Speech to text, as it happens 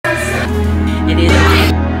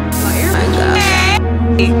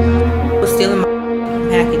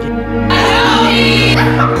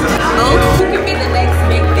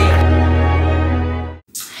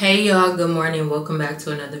good morning. Welcome back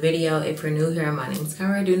to another video. If you're new here, my name is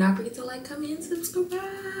Kirah. Do not forget to like, comment, and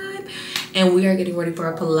subscribe. And we are getting ready for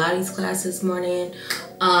our Pilates class this morning.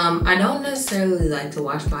 I don't necessarily like to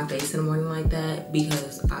wash my face in the morning like that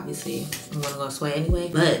because obviously I'm gonna go sweat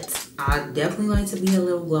anyway, but I definitely like to be a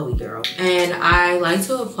little glowy girl. And I like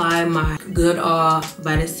to apply my Good All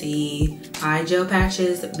Vitamin C eye gel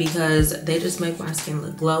patches because they just make my skin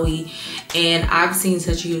look glowy. And I've seen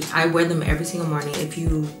such use. I wear them every single morning. If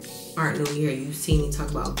you aren't new here, you've seen me talk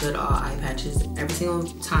about Good All eye patches every single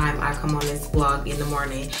time I come on this vlog in the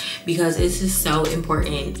morning because it's just so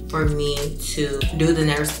important for me to do the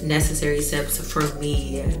necessary steps for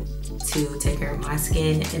me to take care of my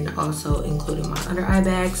skin, and also including my under eye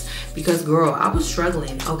bags, because girl, I was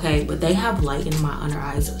struggling, okay, but they have lightened my under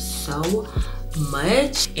eyes so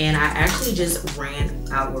much. And I actually just ran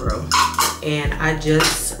out, girl, and I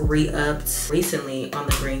just re-upped recently on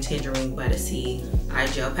the Green Tangerine Vitamin C eye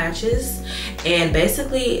gel patches. And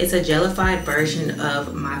basically it's a gelified version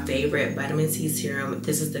of my favorite vitamin C serum.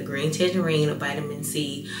 This is the Green Tangerine Vitamin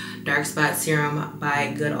C Dark Spot Serum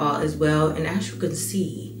by Good All as well. And as you can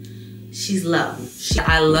see, she's loved.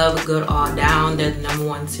 I love Good All down. They're the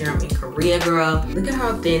 #1 serum in Korea, girl. Look at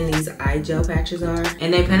how thin these eye gel patches are,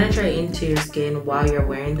 and they penetrate into your skin while you're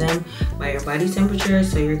wearing them by your body temperature,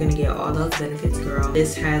 so you're gonna get all those benefits, girl.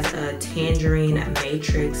 This has a tangerine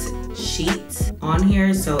matrix sheet on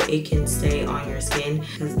here so it can stay on your skin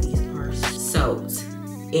because these are soaked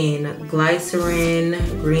in glycerin,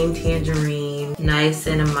 green tangerine,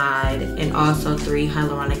 niacinamide, and also 3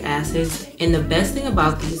 hyaluronic acids. And the best thing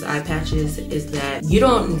about these eye patches is that you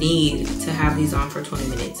don't need to have these on for 20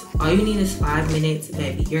 minutes. All you need is 5 minutes,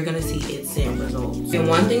 baby. You're gonna see instant results. And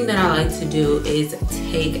one thing that I like to do is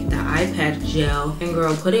take the eye patch gel and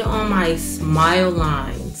girl, put it on my smile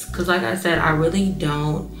lines. Cause like I said, I really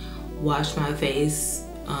don't wash my face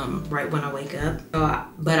right when I wake up,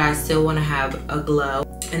 but I still want to have a glow,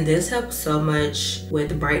 and this helps so much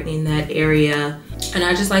with brightening that area. And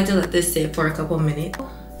I just like to let this sit for a couple minutes.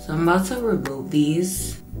 So I'm about to remove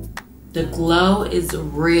these. The glow is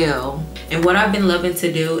real. And what I've been loving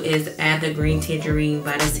to do is add the Green Tangerine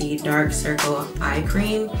Vitamin C Dark Circle Eye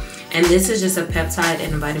Cream. And this is just a peptide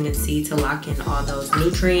and a vitamin C to lock in all those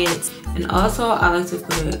nutrients. And also I like to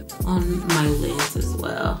put it on my lids as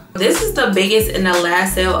well. This is the biggest and the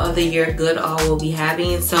last sale of the year Good All will be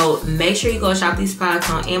having. So make sure you go shop these products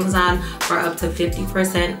on Amazon for up to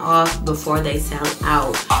 50% off before they sell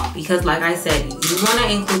out. Because like I said, you want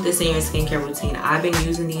to include this in your skincare routine. I've been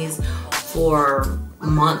using these for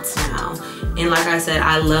months now. And like I said,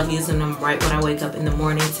 I love using them right when I wake up in the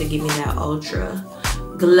morning to give me that ultra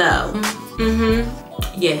glow.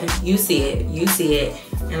 Yeah, you see it, you see it.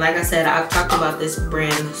 And like I said, I've talked about this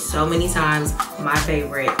brand so many times, my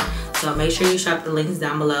favorite. So make sure you shop the links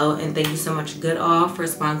down below. And thank you so much Good All for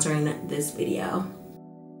sponsoring this video.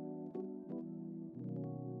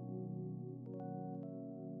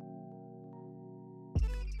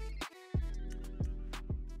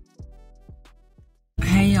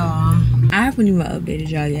 Hey y'all, I haven't even updated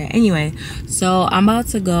y'all yet. Anyway, so I'm about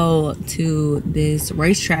to go to this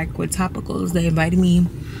racetrack with Topicals. They invited me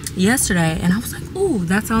yesterday and I was like, ooh,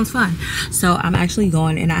 that sounds fun. So I'm actually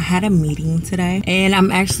going, and I had a meeting today, and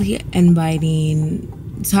I'm actually inviting,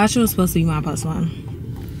 Tasha was supposed to be my plus one,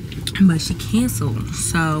 but she canceled.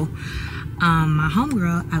 So my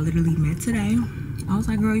homegirl I literally met today, I was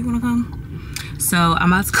like, girl, you wanna come? So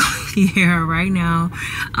I'm about to go here right now.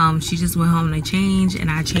 She just went home to change,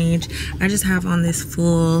 and I changed. I just have on this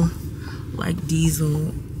full like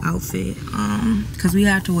diesel outfit because we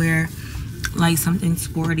have to wear like something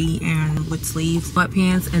sporty and with sleeves,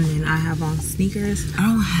 sweatpants, and then I have on sneakers. I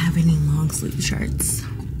don't have any long sleeve shirts,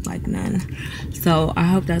 like none. So I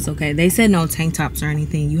hope that's okay. They said no tank tops or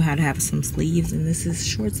anything. You had to have some sleeves, and this is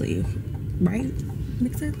short sleeve, right?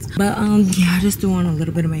 Makes sense. But yeah, I just threw on a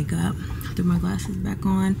little bit of makeup, threw my glasses back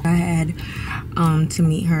on. I had to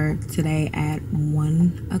meet her today at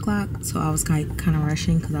 1 o'clock, so I was kind of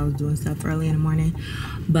rushing because I was doing stuff early in the morning.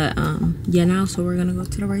 But yeah, now so we're gonna go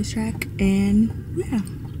to the racetrack, and yeah,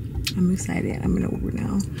 I'm excited. I'm in Uber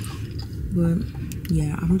now, but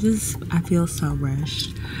yeah, I feel so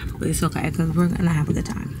rushed, but it's okay because we're gonna have a good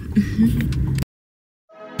time.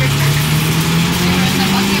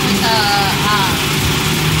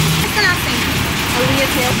 There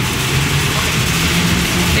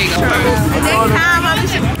you go.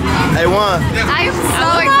 Hey, Juan. I'm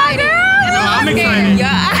so excited. I'm excited.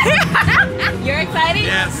 You're excited?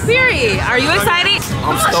 Yes. Siri, are you excited?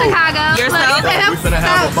 I'm stoked. Chicago. You're stoked? We finna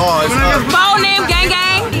have a ball. Phone name, gang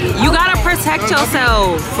gang. You gotta protect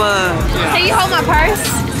yourself. Can you hold my purse?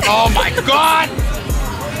 Oh my God.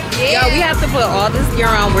 Yo, we have to put all this gear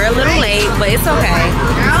on. We're a little late, but it's okay.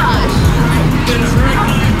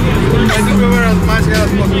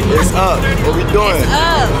 It's up. What we doing? It's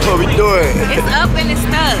up. What we doing? It's up and it's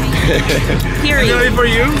stuck. Period. Ready for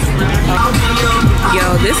you? Yo,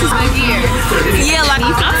 this is good gear. Yeah, like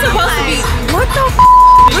I'm supposed to be. What the f?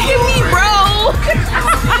 Look at me, bro.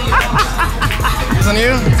 It's on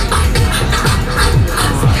you?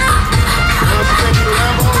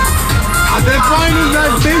 The point is that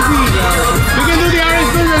busy. You can do the orange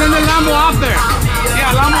finger and then the Lambo after.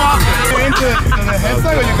 Yeah, Lambo after. You're into the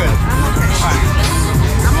headset or you good?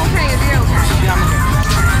 I'm okay if you're okay. Yeah, I'm okay.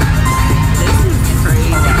 This is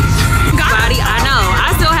crazy. Body, I know. I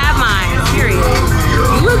still have mine. Period.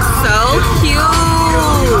 You look so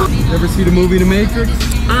cute. Ever see the movie The Matrix?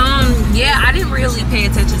 Yeah, I didn't really pay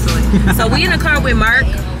attention to it. So we in the car with Mark.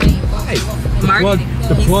 Hey. Mark.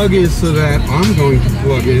 The plug is so that I'm going to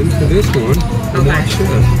plug into this one and watch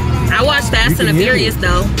this. I watched Fast and the Furious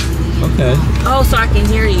though. Okay. Oh, so I can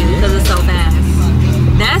hear you because it's so fast.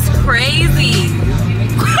 That's crazy.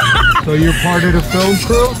 So you're part of the film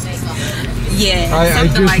crew? Yeah, I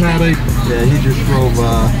something just like had that. yeah, he just drove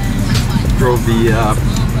the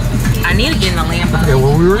I need to get in the Lambo. yeah,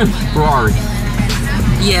 well we were in Ferrari.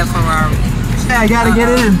 Yeah, Ferrari. Yeah, I gotta get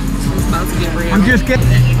in. It's about to get real. I'm just getting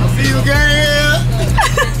See you again.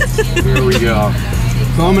 There we go.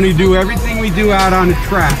 So I'm gonna do everything we do out on the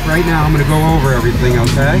track right now. I'm gonna go over everything,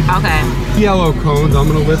 okay? Okay. Yellow cones, I'm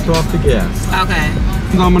gonna lift off the gas. Okay.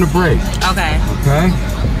 I'm gonna brake. Okay. Okay?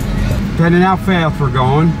 Depending how fast we're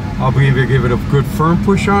going, I'll either give it a good firm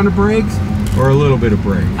push on the brakes or a little bit of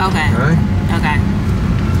brake. Okay. Okay? Okay.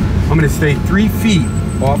 I'm gonna stay 3 feet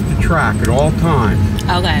off the track at all times.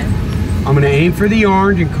 Okay. I'm gonna aim for the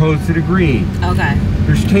orange and coast to the green. Okay.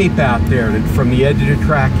 There's tape out there that from the edge of the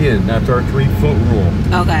track in. That's our 3-foot rule.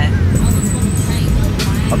 Okay.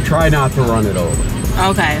 I'll try not to run it over.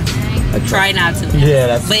 Okay. Try not to. Yeah,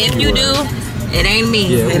 that's But the if key you word. do, it ain't me.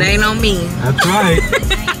 Yeah, It ain't on me. That's right.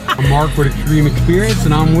 I'm Mark with Extreme Experience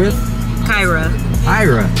and I'm with Kirah.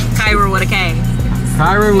 Kirah. Kirah with a K.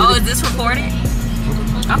 Kirah with Oh, is this recorded?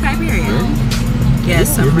 Okay, period.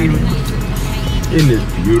 Yes, I'm ready. in this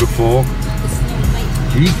beautiful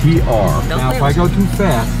GTR. Now, if I go too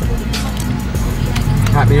fast,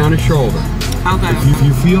 pat me on the shoulder. Okay. If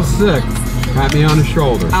you feel sick, pat me on the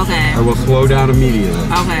shoulder. Okay. I will slow down immediately.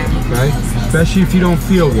 Okay. Okay? Especially if you don't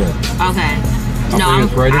feel good. Okay. I'll No, bring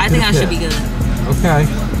us right I into think the I should pit. be good. Okay.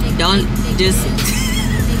 Don't just.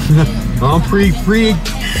 I'm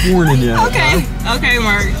pre-warning you. Okay. Okay,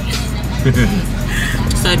 Mark.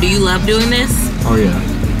 So, do you love doing this? Oh, yeah.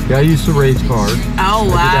 Yeah, I used to race cars.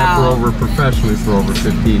 Oh, I did that wow. professionally for over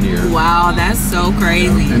 15 years. Wow, that's so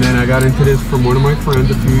crazy. And then I got into this from one of my friends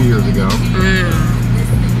a few years ago.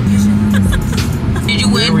 Did you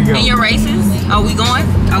win in your races? Are we going?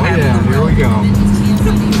 Okay. Oh yeah, here we go.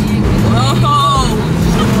 Whoa.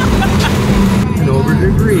 And over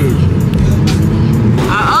to green.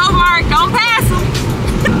 Uh-oh, Mark, don't pass him.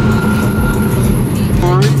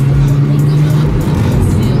 Orange.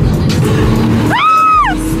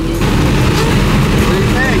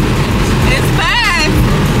 It's fast.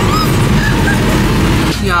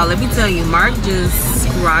 Y'all, let me tell you, Mark just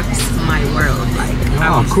rocks my world. Like,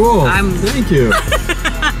 Oh, cool. Thank you.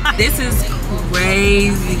 This is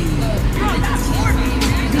crazy.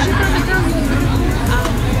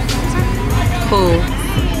 Cool.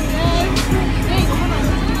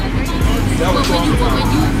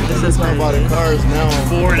 This is what About the cars now.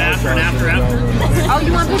 Before and after and after and after. Oh,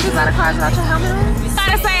 you want pictures out of cars without your helmet on? You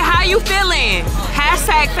gotta say how you feeling.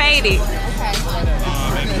 Hashtag faded.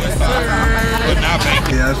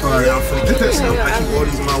 Yeah, that's why I'm feeling this. I keep all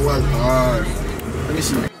these in my wallet. Let me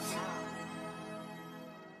see.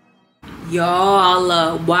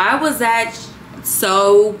 Y'all, why was that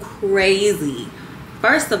so crazy?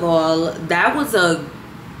 First of all, that was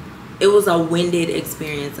it was a winded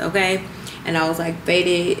experience, okay? And I was like,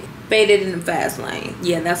 faded in the fast lane.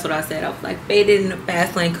 Yeah, that's what I said. I was like, faded in the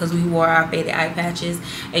fast lane because we wore our faded eye patches.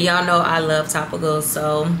 And y'all know I love topicals,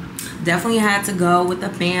 so definitely had to go with the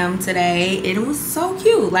fam today. And it was so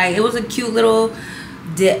cute. Like, it was a cute little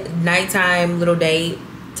nighttime little date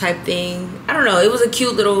type thing. I don't know. It was a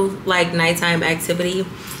cute little, like, nighttime activity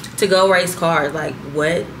to go race cars. Like,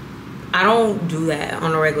 what? I don't do that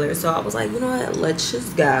on a regular. So I was like, you know what? Let's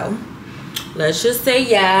just go. Let's just say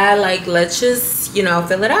yeah. Like, let's just, you know,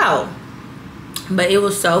 fill it out. But it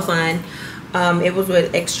was so fun. It was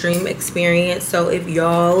with Extreme Experience. So if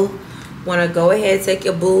y'all want to go ahead, take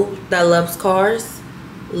your boo that loves cars,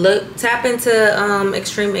 tap into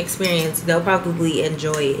Extreme Experience. They'll probably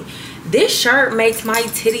enjoy it. This shirt makes my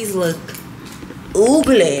titties look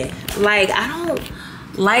oogly. Like, I don't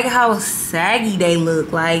like how saggy they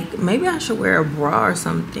look. Like, maybe I should wear a bra or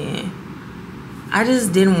something. I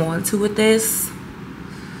just didn't want to with this.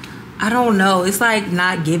 I don't know. It's like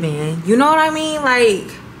not giving. You know what I mean?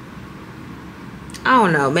 Like, I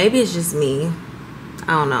don't know. Maybe it's just me.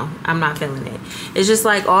 I don't know. I'm not feeling it. It's just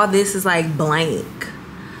like all this is like blank.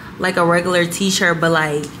 Like a regular t-shirt, but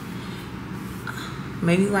like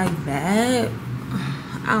maybe like that.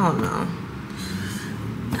 I don't know.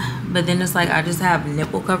 But then it's like I just have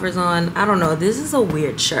nipple covers on. I don't know. This is a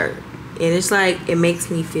weird shirt. And it's like it makes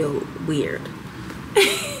me feel weird.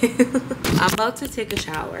 I'm about to take a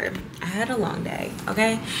shower. I had a long day,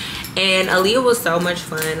 okay? And Aaliyah was so much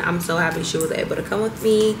fun. I'm so happy she was able to come with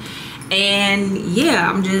me. And yeah,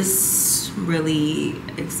 I'm just really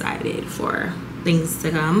excited for things to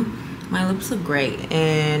come. My lips look great,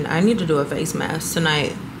 and I need to do a face mask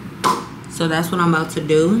tonight. So that's what I'm about to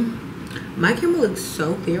do. My camera looks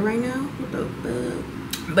so clear right now. What the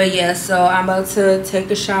fuck? But yeah, so I'm about to take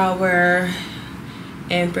a shower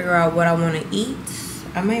and figure out what I want to eat.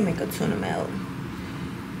 I might make a tuna melt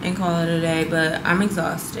and call it a day, but I'm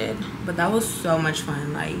exhausted. But that was so much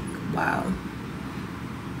fun. Like, wow.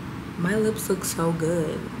 My lips look so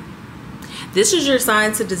good. This is your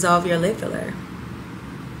sign to dissolve your lip filler.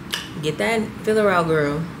 Get that filler out,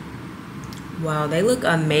 girl. Wow, they look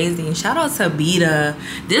amazing. Shout out to Beta.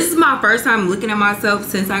 This is my first time looking at myself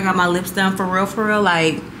since I got my lips done for real.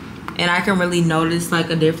 Like, and I can really notice like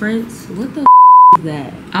a difference. What the is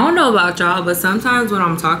that? I don't know about y'all, but sometimes when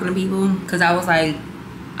I'm talking to people, because I was like,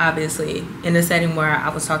 obviously in a setting where I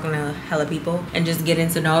was talking to hella people and just getting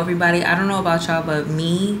to know everybody. I don't know about y'all, but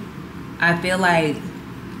me, I feel like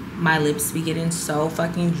my lips be getting so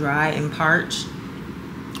fucking dry and parched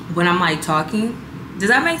when I'm like talking. Does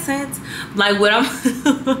that make sense? Like when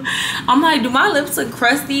I'm like, do my lips look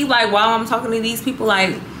crusty like while I'm talking to these people?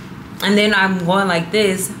 Like, and then I'm going like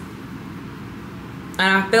this and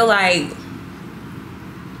I feel like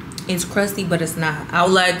it's crusty, but it's not. I'll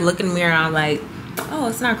like look in the mirror and I'm like, oh,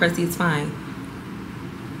 it's not crusty, it's fine.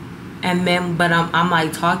 And then, but I'm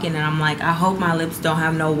like talking and I'm like, I hope my lips don't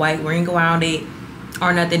have no white ring around it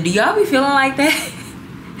or nothing. Do y'all be feeling like that?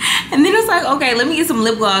 And then it's like, okay, let me get some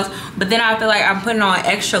lip gloss. But then I feel like I'm putting on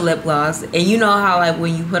extra lip gloss. And you know how like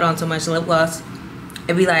when you put on too much lip gloss,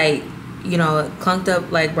 it be like, you know, clunked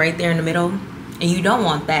up like right there in the middle. And you don't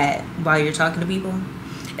want that while you're talking to people.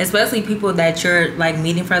 Especially people that you're like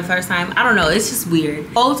meeting for the first time. I don't know, it's just weird.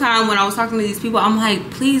 The whole time when I was talking to these people, I'm like,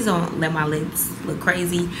 please don't let my lips look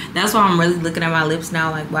crazy. That's why I'm really looking at my lips now,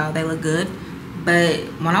 like, wow, they look good. But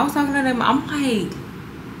when I was talking to them, I'm like,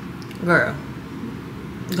 girl,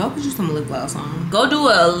 go put you some lip gloss on. Go do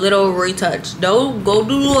a little retouch. Go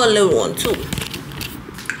do a little one too.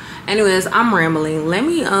 Anyways, I'm rambling. Let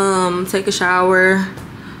me take a shower,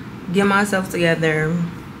 get myself together,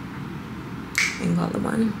 and call it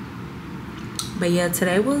one. But yeah,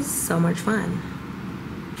 today was so much fun,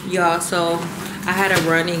 y'all. So I had to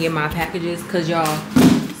run and get my packages because y'all,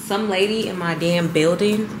 some lady in my damn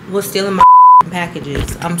building was stealing my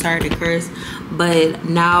packages. I'm sorry to curse, but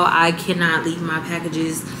now I cannot leave my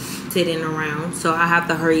packages sitting around, so I have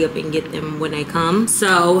to hurry up and get them when they come.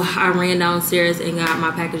 So I ran downstairs and got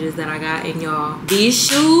my packages that I got. And y'all, these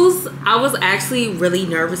shoes, I was actually really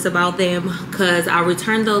nervous about them because I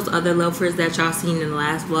returned those other loafers that y'all seen in the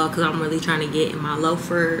last vlog because I'm really trying to get in my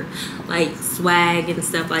loafer like swag and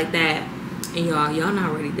stuff like that. And y'all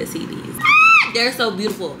not ready to see these. They're so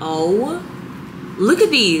beautiful. Oh, look at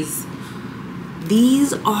these.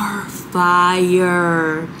 These are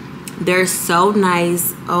fire. They're so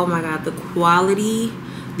nice. Oh my god, the quality.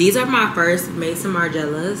 These are my first Mason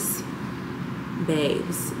Margielas.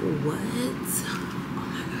 Babes, what? Oh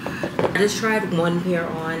my god. I just tried one pair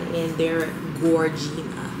on and they're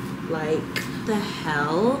gorgina. Like, the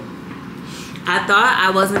hell? I thought I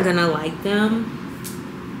wasn't gonna like them,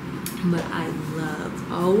 but I love,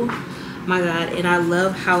 oh my god. And I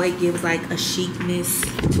love how it gives like a chicness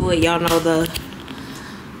to it. Y'all know the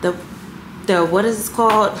what is this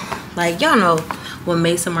called? Like, y'all know what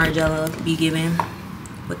Mason Margiela be giving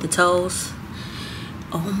with the toes.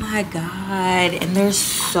 Oh my god, and they're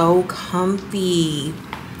so comfy.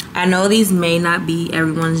 I know these may not be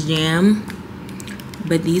everyone's jam,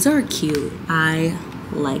 but these are cute. I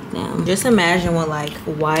like them. Just imagine with like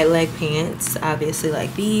wide leg pants, obviously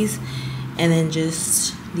like these, and then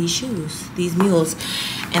just these shoes, these mules,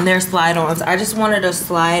 and they're slide-ons. I just wanted a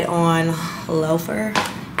slide-on loafer.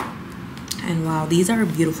 And wow, these are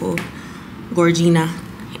beautiful. Gorgina.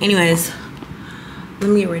 Anyways, let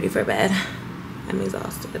me get ready for bed. I'm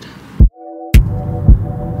exhausted.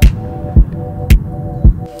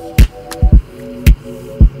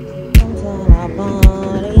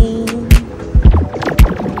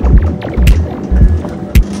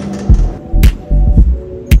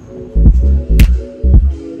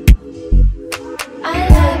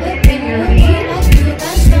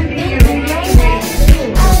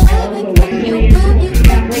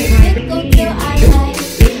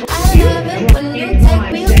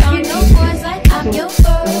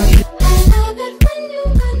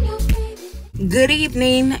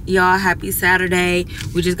 Y'all, happy Saturday.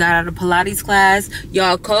 We just got out of Pilates class.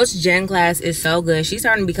 Y'all, Coach Jen class is so good. She's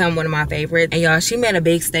starting to become one of my favorites. And y'all, she made a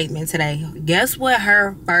big statement today. Guess what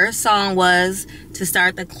her first song was to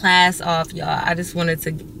start the class off, y'all? I just wanted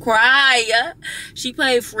to cry. She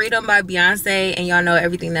played Freedom by Beyonce, and y'all know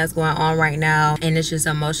everything that's going on right now, and it's just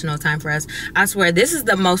an emotional time for us. I swear, this is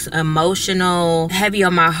the most emotional, heavy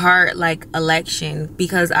on my heart, like, election,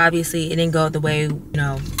 because obviously it didn't go the way, you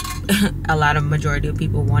know, a lot of majority of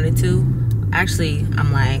people wanted to. Actually,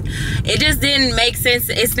 I'm lying. It just didn't make sense.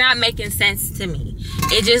 It's not making sense to me.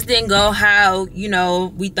 It just didn't go how, you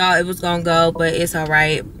know, we thought it was gonna go, but it's all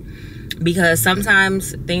right, because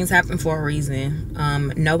sometimes things happen for a reason.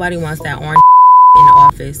 Nobody wants that orange in the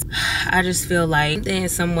office. I just feel like in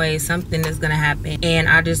some way something is gonna happen, and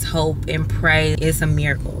I just hope and pray it's a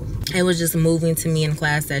miracle. It was just moving to me in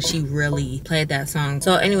class that she really played that song.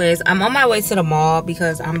 So anyways, I'm on my way to the mall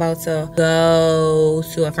because I'm about to go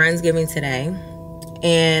to a Friendsgiving today,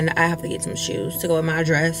 and I have to get some shoes to go with my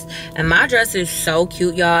dress. And my dress is so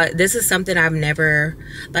cute, y'all. This is something I've never,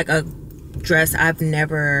 like, a dress I've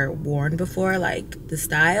never worn before, like the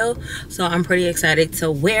style. So I'm pretty excited to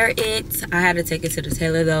wear it. I had to take it to the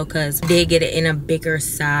tailor though, because I did get it in a bigger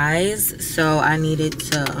size, so I needed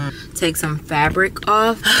to take some fabric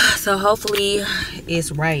off. So hopefully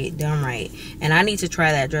it's right, done right. And I need to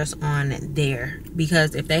try that dress on there,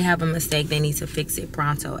 because if they have a mistake, they need to fix it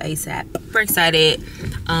pronto, ASAP. Super excited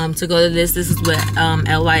to go to this. This is with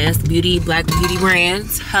LYS Beauty, Black Beauty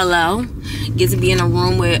Brands. Hello. Get to be in a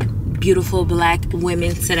room with beautiful Black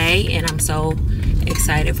women today, and I'm so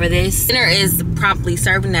excited for this. Dinner is promptly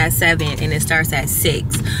serving at 7 and it starts at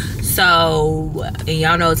 6. So, and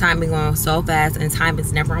y'all know time been going so fast, and time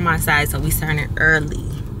is never on my side, so we starting early.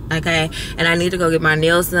 Okay, and I need to go get my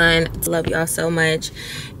nails done. I love y'all so much,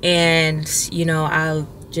 and you know, I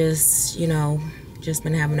just, you know, just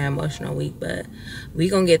been having an emotional week, but we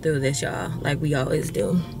gonna get through this, y'all, like we always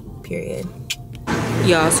do, period.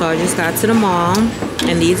 Y'all, so I just got to the mall,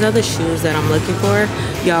 and these are the shoes that I'm looking for.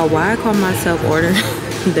 Y'all, why I call myself order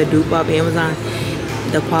the dupe off Amazon,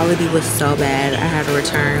 the quality was so bad I had to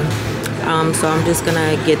return. So I'm just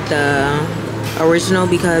gonna get the original,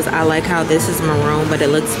 because I like how this is maroon but it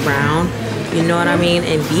looks brown, you know what I mean?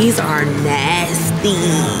 And these are nasty.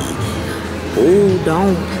 Ooh,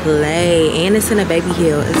 don't play. And it's in a baby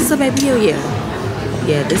heel. Is this a baby heel?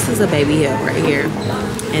 Yeah, this is a baby heel right here.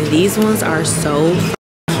 And these ones are so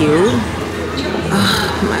cute.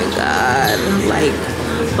 Oh my god. Like,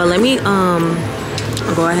 but let me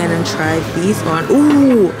go ahead and try these on.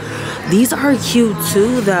 Ooh, these are cute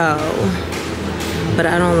too though, but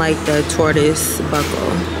I don't like the tortoise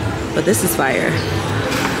buckle, but this is fire.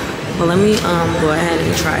 But let me go ahead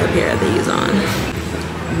and try a pair of these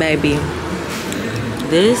on. Baby,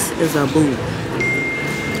 this is a boot.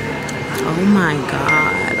 Oh my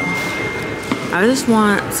god, I just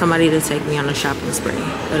want somebody to take me on a shopping spree,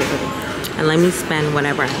 and let me spend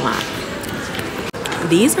whatever I want.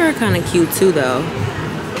 These are kind of cute too though.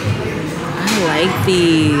 I like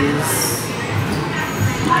these.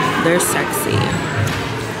 They're sexy.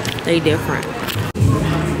 They different.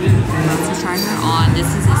 I'm about to try her on. This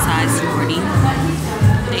is a size 40.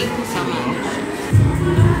 Thank you so much.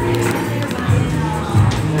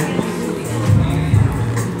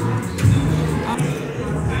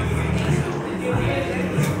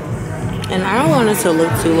 And I don't want it to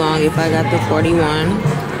look too long if I got the 41.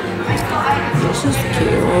 This is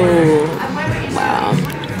cute. Wow.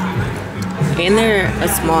 And they're a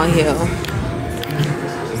small heel,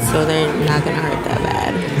 so they're not gonna hurt that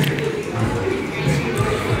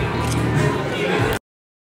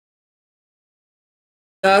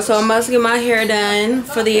bad. So I'm about to get my hair done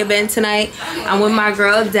for the event tonight. I'm with my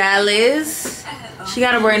girl Dallas. She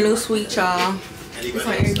got a brand new suite, y'all. It's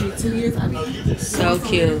like every 2 years, I mean. So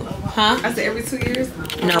cute. Huh? I said every 2 years?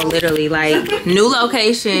 No, literally, like, new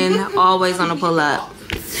location, always on a pull up.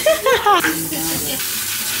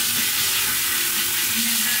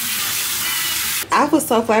 I was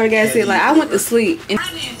so flabbergasted, like I went to sleep. And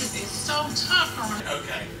It's so tough.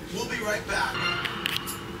 Okay, we'll be right back.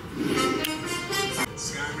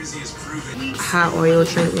 Hot oil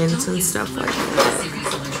treatments and stuff like that.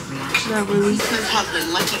 Not really. His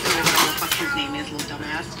husband, Lucky, whatever the fuck his name is, little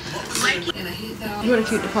dumbass. you want to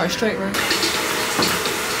keep the part straight, right?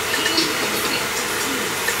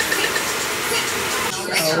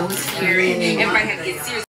 So cute.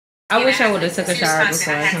 I wish I would have took a shower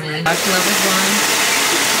before I came in. Watch Love one.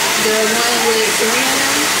 The one with Serena.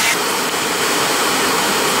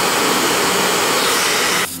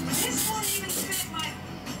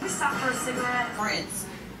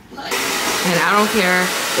 And I don't care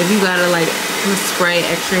if you gotta like I'm gonna spray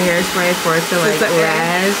extra hairspray for it to like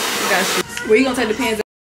last. Where you gonna take the pins?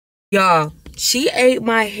 Y'all, she ate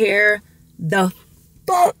my hair the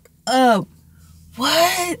fuck up.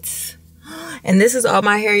 What? And this is all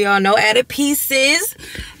my hair, y'all. No added pieces,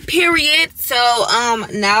 period. So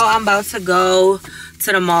now I'm about to go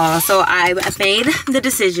to the mall. So I made the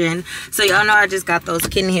decision. So y'all know I just got those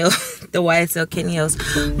kitten heels, the YSL kitten heels,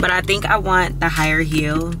 but I think I want the higher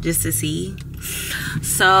heel just to see.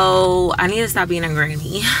 So I need to stop being a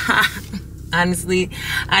granny. Honestly,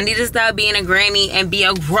 I need to stop being a granny and be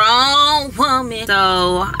a grown woman.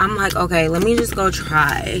 So I'm like, okay, let me just go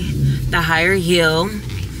try the higher heel.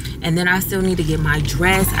 And then I still need to get my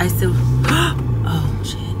dress. I still, oh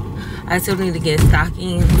shit. I still need to get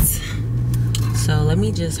stockings. So let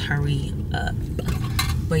me just hurry up.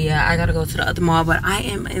 But yeah, I gotta go to the other mall. But I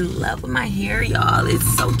am in love with my hair, y'all. It's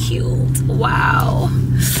so cute. Wow.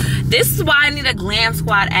 This is why I need a glam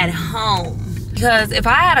squad at home. Because if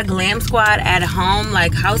I had a glam squad at home,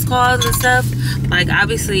 like house calls and stuff, like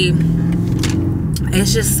obviously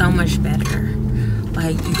it's just so much better.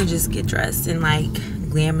 Like you can just get dressed and like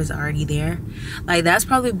glam is already there. Like that's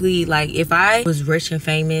probably like if I was rich and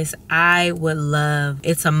famous, I would love,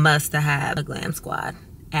 it's a must to have a glam squad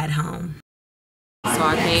at home. So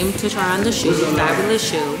I came to try on the shoe, fabulous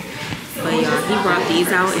shoe. But y'all, he brought these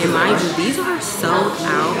out, and mind you, these are sold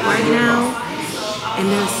out right now. And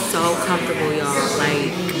they're so comfortable, y'all.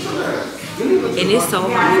 Like, and it's so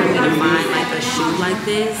hard for me to find like a shoe like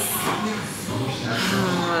this.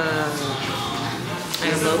 I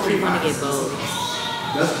low-key want to get both.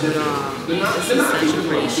 Y'all, this is such a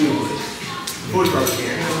pretty shoe.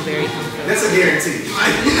 I'm very comfortable. That's a guarantee.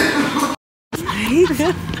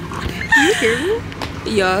 You hear me?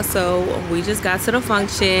 Y'all, so we just got to the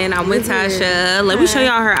function. I'm with Tasha. Let me show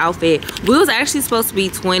y'all her outfit. We was actually supposed to be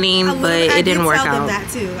twinning, but it didn't work out. That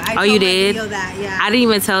too. Oh, you did? That, yeah. I didn't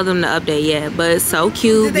even tell them the update yet, but so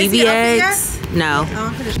cute. BBX. No.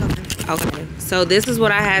 Okay. So this is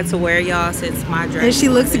what I had to wear, y'all, since my dress. And she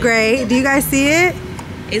looks great. Do you guys see it?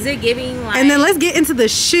 Is it giving like? And then let's get into the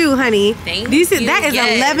shoe, honey. Thank you. See, you. that is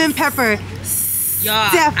a lemon pepper. Y'all,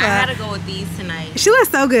 I gotta go with these tonight. She looks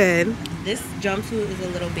so good. This jumpsuit is a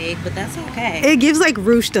little big, but that's okay. It gives like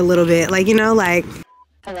ruched a little bit, like, you know, like.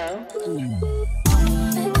 Hello.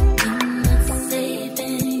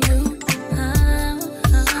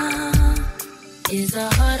 Is the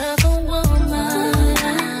heart of a woman.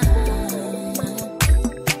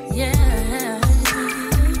 Yeah.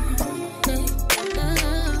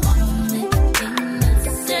 Only thing that's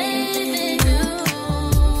saving you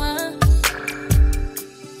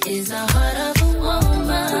is the heart of a woman.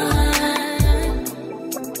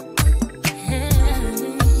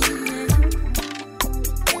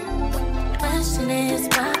 Question is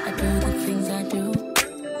why I do the things I do.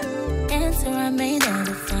 Answer I may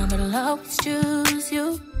never find, but I'll always choose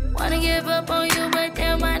you. Wanna give up on you, but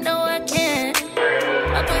damn, I know I can't.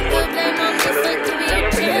 I put the blame on me for giving you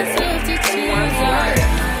a chance to choose.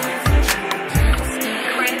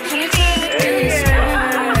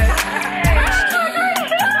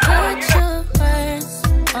 Put your words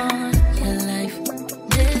on your life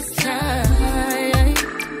this time,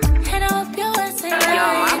 and I hope you're listening. Yo,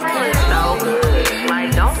 my foot is so good. Like,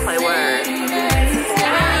 don't play words.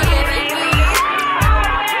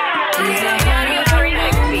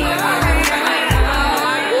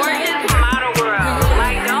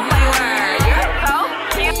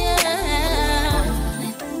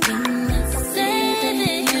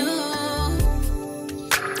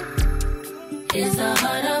 Is the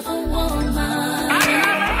heart of a woman.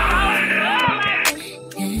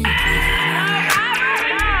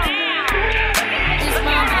 It's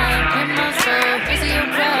my mind and my soul. Busy your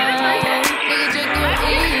pride. Nigga, drink your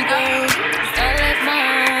ego. I left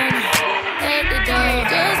mine at the door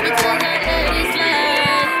just because I let it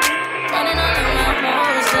slide. Running all of my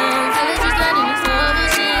emotions. I was just letting it slow the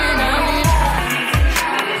shit out of me.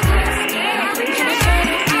 And I try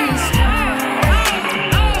to be strong.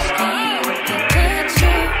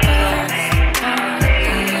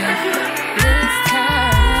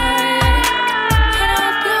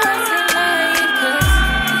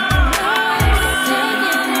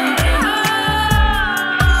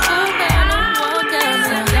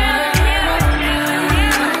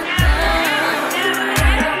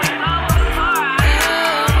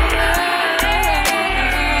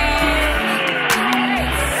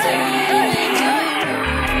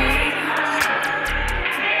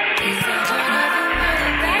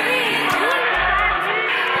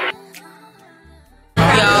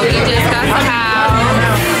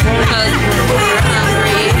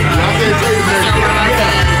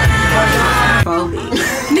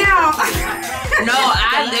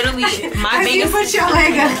 literally my biggest. Put your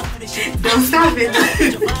leg up. Don't stop it.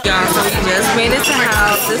 Y'all, so we just made it to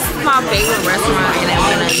house. This is my favorite restaurant in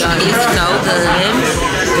Atlanta, y'all. It's so good.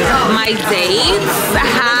 My dates.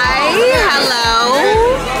 Hi. Hello.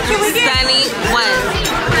 Can we get Sunny. What?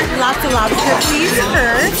 lots of lobster, please?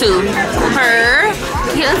 Her. 2. Her.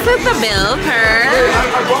 Here's the bill. Her.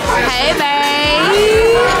 Hey, babe.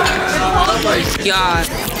 Y'all,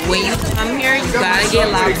 when you come here, you gotta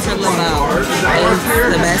get lobster limo.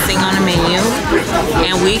 It's the best thing on the menu.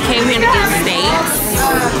 And we came here to get steaks.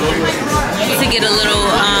 To get a little,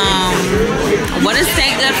 what is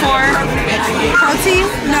steak good for? Protein?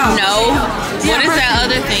 No. No. What is that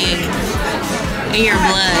other thing in your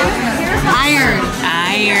blood? Iron.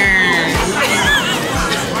 Iron.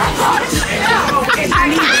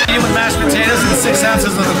 Eat with mashed potatoes and 6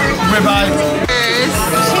 ounces of ribeye.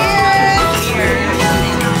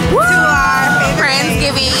 To our favorite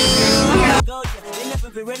Friendsgiving.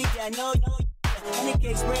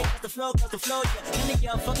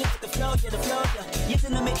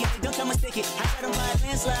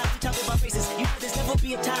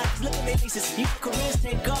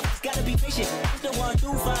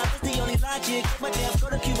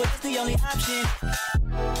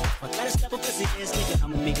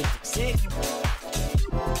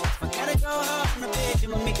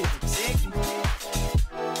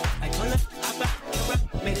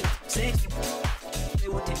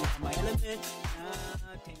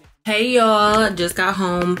 Hey y'all, just got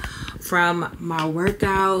home from my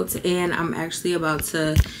workout and I'm actually about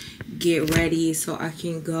to get ready so I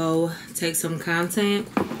can go take some content.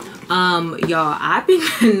 Y'all, I've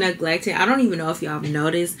been neglecting, I don't even know if y'all have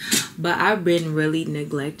noticed, but I've been really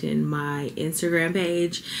neglecting my Instagram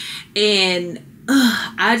page, and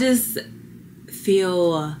I just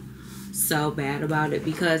feel so bad about it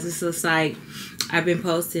because it's just like I've been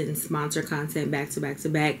posting sponsor content back to back to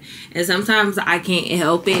back, and sometimes I can't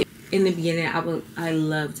help it. In the beginning, I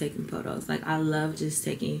love taking photos. Like, I love just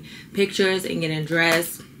taking pictures and getting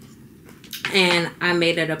dressed. And I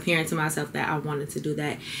made it apparent to myself that I wanted to do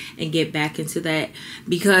that and get back into that.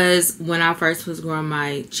 Because when I first was growing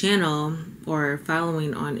my channel or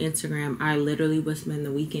following on Instagram, I literally would spend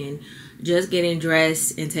the weekend just getting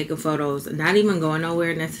dressed and taking photos. Not even going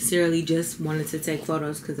nowhere necessarily, just wanted to take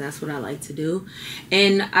photos because that's what I like to do.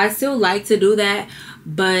 And I still like to do that,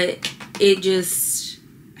 but it just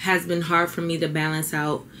has been hard for me to balance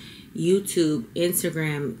out YouTube,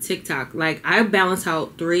 Instagram, TikTok. Like, I balance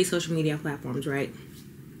out 3 social media platforms, right?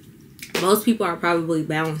 Most people are probably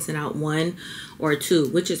balancing out 1 or 2,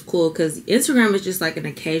 which is cool because Instagram is just like an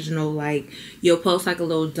occasional, like, you'll post like a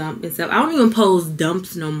little dump and stuff. I don't even post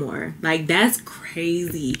dumps no more. Like, that's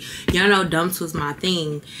crazy. Y'all know dumps was my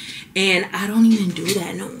thing, and I don't even do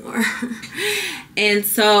that no more. And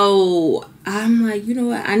so I'm like, you know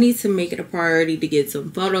what? I need to make it a priority to get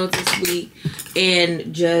some photos this week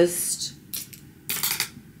and just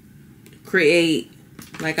create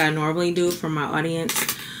like I normally do for my audience.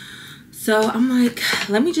 So I'm like,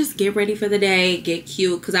 let me just get ready for the day, get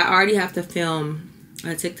cute, because I already have to film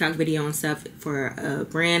a TikTok video and stuff for a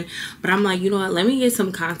brand. But I'm like, you know what? Let me get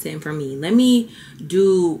some content for me. Let me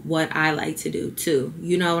do what I like to do too.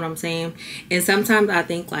 You know what I'm saying? And sometimes I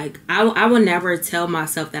think like I will never tell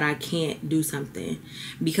myself that I can't do something,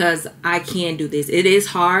 because I can do this. It is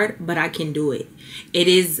hard, but I can do it. It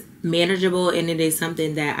is manageable, and it is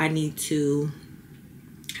something that I need to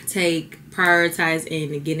prioritize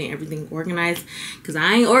in getting everything organized, because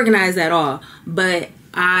I ain't organized at all. But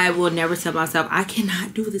I will never tell myself I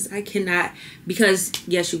cannot do this, I cannot, because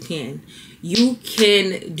yes, you can. You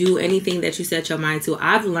can do anything that you set your mind to.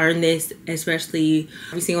 I've learned this, especially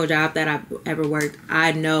every single job that I've ever worked.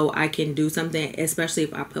 I know I can do something, especially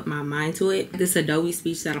if I put my mind to it. This Adobe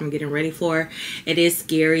speech that I'm getting ready for, it is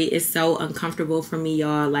scary. It's so uncomfortable for me,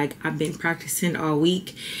 y'all. Like, I've been practicing all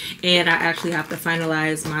week, and I actually have to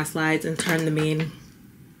finalize my slides and turn them in.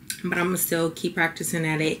 But I'm gonna still keep practicing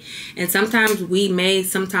at it. And sometimes we may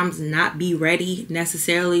sometimes not be ready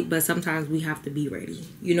necessarily, but sometimes we have to be ready.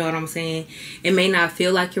 You know what I'm saying? It may not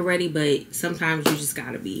feel like you're ready, but sometimes you just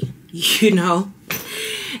gotta be, you know?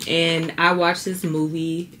 And I watched this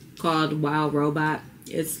movie called Wild Robot.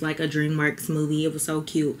 It's like a DreamWorks movie. It was so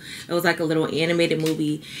cute. It was like a little animated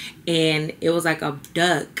movie, and it was like a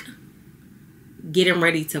duck getting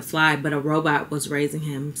ready to fly, but a robot was raising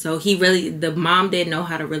him. So the mom didn't know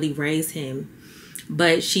how to really raise him,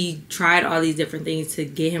 but she tried all these different things to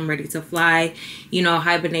get him ready to fly, you know,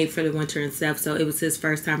 hibernate for the winter and stuff. So it was his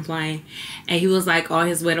first time flying, and he was like on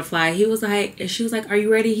his way to fly. He was like, and she was like, are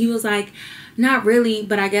you ready? He was like, not really,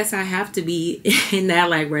 but I guess I have to be. And that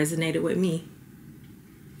like resonated with me.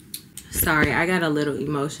 Sorry, I got a little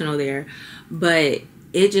emotional there, but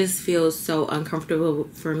it just feels so uncomfortable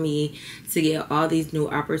for me to get all these new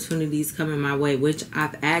opportunities coming my way, which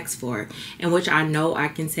I've asked for and which I know I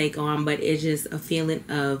can take on, but it's just a feeling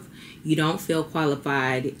of you don't feel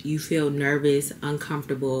qualified, you feel nervous,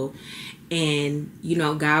 uncomfortable, and you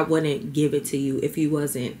know, God wouldn't give it to you if you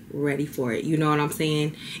wasn't ready for it. You know what I'm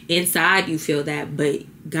saying? Inside you feel that,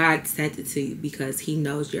 but God sent it to you because he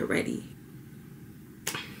knows you're ready.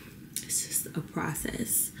 It's just a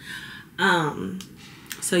process.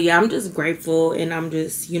 So yeah, I'm just grateful, and I'm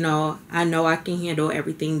just, you know, I know I can handle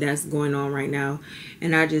everything that's going on right now,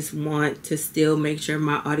 and I just want to still make sure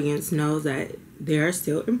my audience knows that they're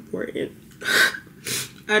still important.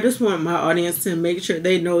 I just want my audience to make sure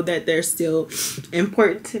they know that they're still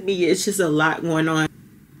important to me. It's just a lot going on.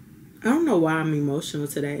 I don't know why I'm emotional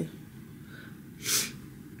today.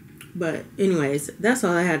 But anyways, that's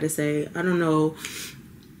all I had to say. I don't know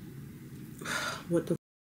what the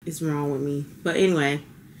is wrong with me. But anyway.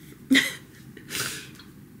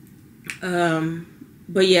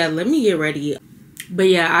 But yeah, let me get ready. But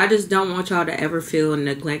yeah, I just don't want y'all to ever feel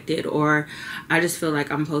neglected, or I just feel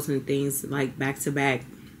like I'm posting things like back to back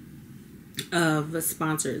of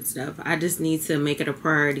sponsored stuff. I just need to make it a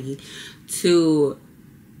priority to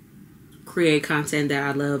create content that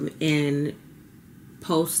I love and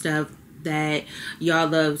post stuff that y'all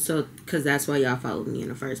love, so because that's why y'all follow me in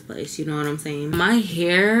the first place. You know what I'm saying? My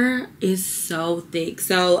hair is so thick.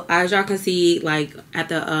 So as y'all can see, like at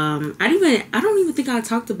the I don't even think I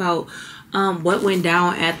talked about what went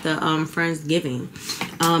down at the Friendsgiving,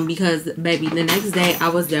 because baby, the next day I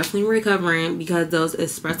was definitely recovering because those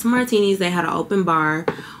espresso martinis, they had an open bar,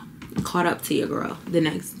 caught up to your girl the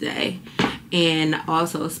next day. And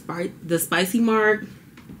also the spicy mark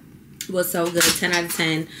was so good. 10 out of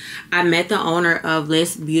 10. I met the owner of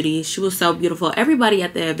Liz Beauty. She was so beautiful. Everybody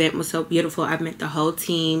at the event was so beautiful. I met the whole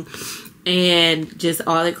team and just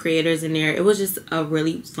all the creators in there. It was just a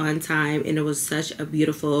really fun time, and it was such a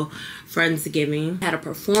beautiful Friendsgiving. Had a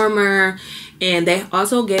performer, and they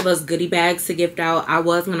also gave us goodie bags to gift out. I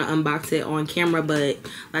was gonna unbox it on camera, but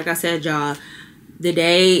like I said, y'all,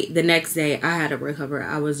 the next day I had to recover.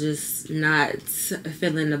 I was just not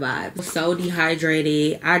feeling the vibe. So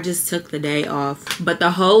dehydrated. I just took the day off. But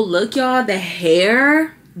the whole look, y'all, the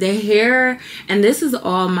hair, and this is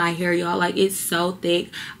all my hair, y'all. Like, it's so thick.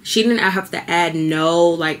 She didn't have to add no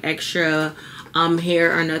like extra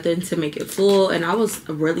hair or nothing to make it full, and I was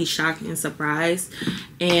really shocked and surprised.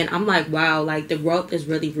 And I'm like, wow, like the growth is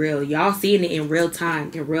really real. Y'all seeing it in real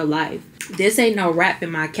time, in real life. This ain't no rap in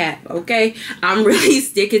my cap, okay? I'm really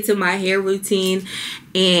sticking to my hair routine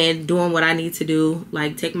and doing what I need to do,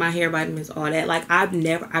 like take my hair vitamins, all that. Like I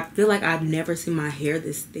feel like I've never seen my hair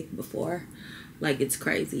this thick before. Like, it's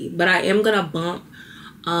crazy. But I am gonna bump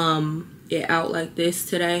it out like this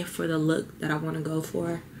today for the look that I want to go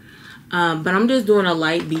for. But I'm just doing a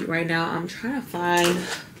light beat right now. I'm trying to find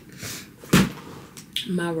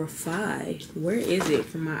my Refi. Where is it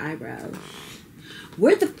for my eyebrows?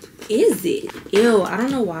 Where the is it? Ew, I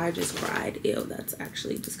don't know why I just cried. Ew, that's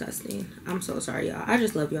actually disgusting. I'm so sorry, y'all. I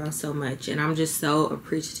just love y'all so much, and I'm just so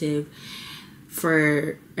appreciative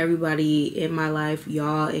for everybody in my life,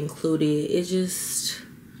 y'all included. It's just,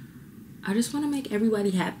 I just want to make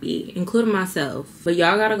everybody happy, including myself. But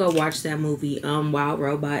y'all gotta go watch that movie, Wild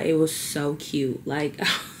Robot. It was so cute. Like,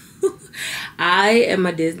 I am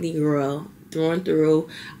a Disney girl through and through.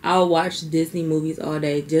 I'll watch Disney movies all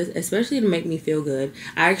day, just especially to make me feel good.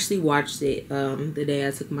 I actually watched it the day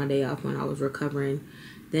I took my day off when I was recovering.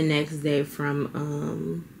 The next day from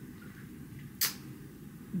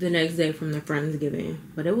the Friendsgiving.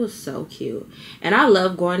 But it was so cute, and I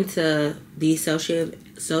love going to these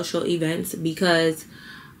social events because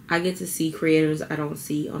I get to see creators I don't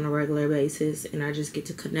see on a regular basis, and I just get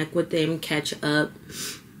to connect with them, catch up,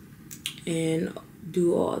 and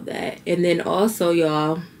do all that. And then also,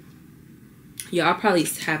 y'all probably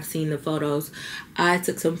have seen the photos. I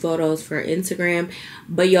took some photos for Instagram,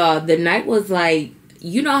 but y'all, the night was like,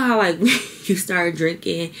 you know how like you start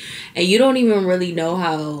drinking and you don't even really know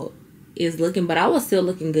how it's looking, but I was still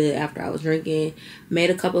looking good after I was drinking. Made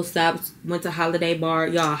a couple stops, went to Holiday Bar.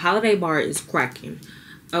 Y'all, Holiday Bar is cracking,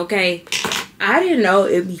 okay? I didn't know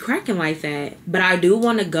it'd be cracking like that, but I do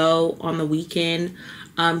want to go on the weekend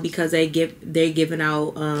because they're giving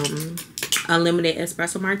out unlimited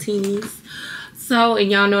espresso martinis. So,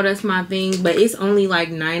 and y'all know that's my thing, but it's only like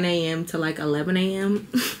 9 a.m. to like 11 a.m.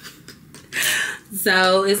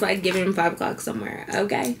 So it's like giving 5 o'clock somewhere,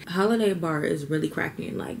 okay? Holiday Bar is really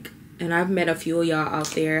cracking, like, and I've met a few of y'all out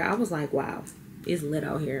there. I was like, wow, it's lit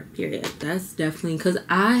out here, period. That's definitely because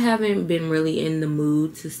I haven't been really in the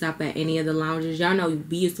mood to stop at any of the lounges. Y'all know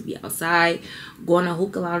we used to be outside going to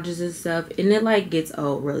hookah lounges and stuff, and it like gets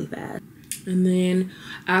old really fast. And then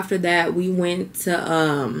after that we went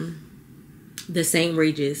to the St.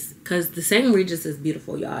 Regis, because the St. Regis is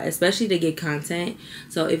beautiful, y'all, especially to get content.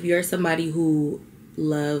 So if you're somebody who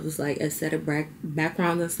loves like aesthetic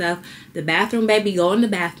backgrounds and stuff, the bathroom, baby, go in the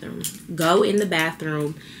bathroom. Go in the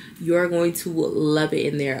bathroom. You're going to love it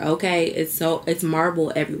in there. Okay, it's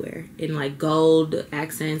marble everywhere in like gold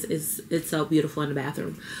accents. It's so beautiful in the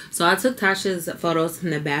bathroom. So I took Tasha's photos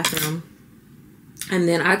in the bathroom, and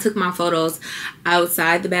then I took my photos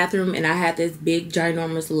outside the bathroom, and I had this big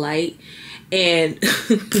ginormous light. And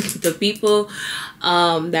the people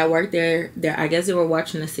that worked there, I guess they were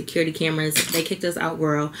watching the security cameras. They kicked us out,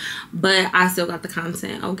 girl. But I still got the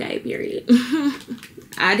content. Okay, period.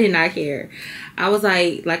 I did not care. I was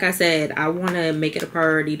like I said, I want to make it a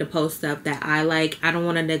priority to post stuff that I like. I don't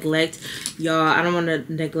want to neglect y'all. I don't want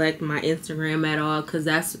to neglect my Instagram at all, because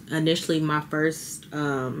that's initially my first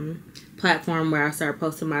platform where I started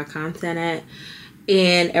posting my content at.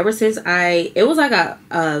 And ever since it was like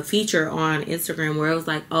a feature on Instagram where it was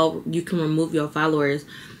like, oh, you can remove your followers.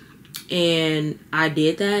 And I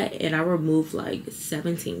did that, and I removed like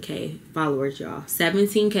 17K followers, y'all.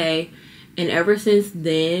 17K. And ever since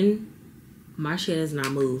then, my shit has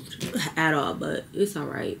not moved at all, but it's all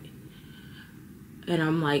right. And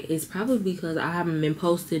I'm like, it's probably because I haven't been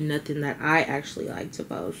posting nothing that I actually like to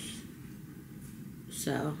post.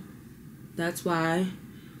 So that's why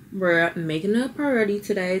we're making it a priority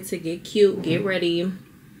today to get cute, get ready,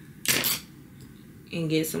 and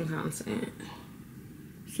get some content.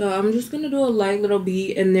 So I'm just gonna do a light little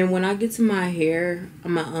beat, and then when I get to my hair,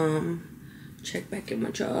 I'm gonna check back in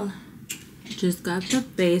with y'all. Just got the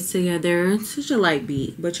face together. It's such a light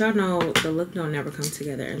beat, but y'all know the look don't never come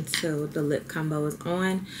together until the lip combo is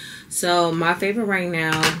on. So my favorite right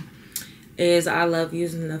now is, I love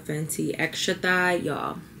using the Fenty Extra Thigh,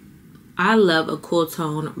 y'all. I love a cool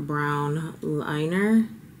tone brown liner,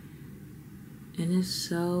 and it's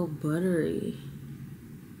so buttery.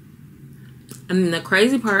 And the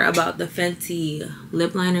crazy part about the Fenty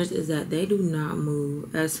lip liners is that they do not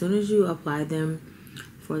move. As soon as you apply them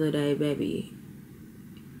for the day, baby,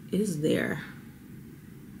 it's there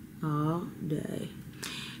all day.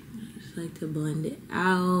 I just like to blend it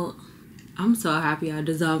out. I'm so happy I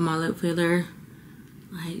dissolved my lip filler.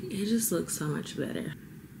 Like, it just looks so much better.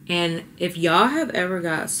 And if y'all have ever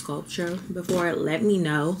got Sculptra before, let me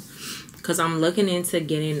know, because I'm looking into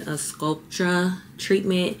getting a Sculptra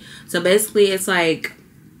treatment. So basically it's like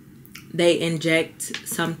they inject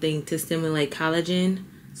something to stimulate collagen,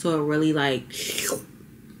 so it really like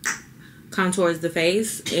contours the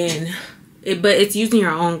face, and but it's using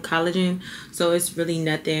your own collagen, so it's really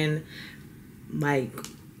nothing like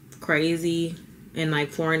crazy and like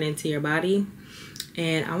foreign into your body.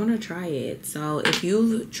 And I want to try it. So if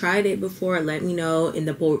you've tried it before, let me know. In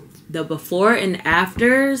the before and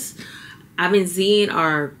afters I've been seeing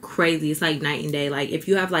are crazy. It's like night and day. Like if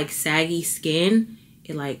you have like saggy skin,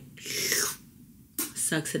 it like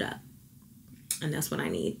sucks it up, and that's what I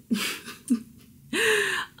need.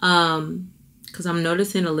 Because I'm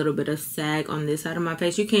noticing a little bit of sag on this side of my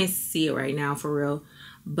face. You can't see it right now for real,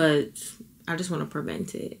 but I just want to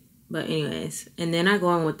prevent it. But anyways, and then I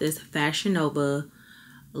go in with this Fashion Nova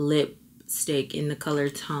lipstick in the color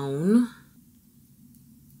Tone.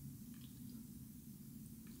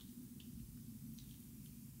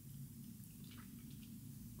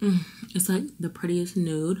 It's like the prettiest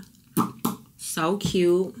nude. So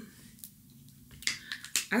cute.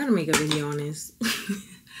 I gotta make a video on this.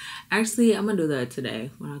 Actually, I'm gonna do that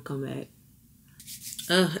today when I come back.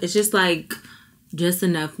 It's just like just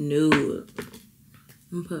enough nude.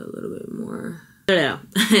 I'm gonna put a little bit more.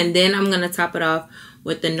 And then I'm gonna top it off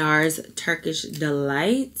with the NARS Turkish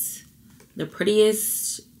Delight. The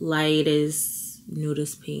prettiest light is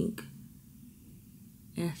nudist pink.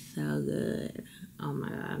 It's so good. Oh my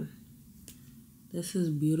god. This is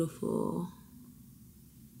beautiful.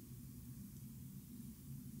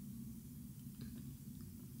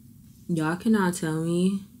 Y'all cannot tell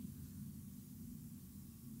me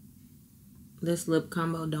this lip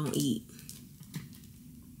combo don't eat.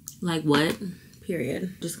 Like what?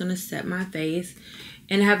 Period. Just gonna set my face.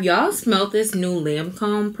 And have y'all smelled this new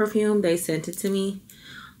Lancome perfume? They sent it to me.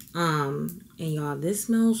 And y'all, this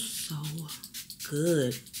smells so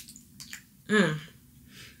good.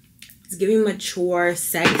 It's giving mature,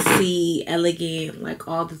 sexy, elegant, like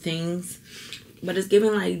all the things. But it's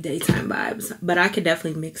giving like daytime vibes. But I could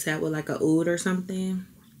definitely mix that with like a oud or something.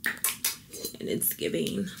 and it's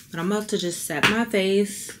giving. But I'm about to just set my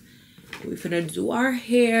face. We're gonna do our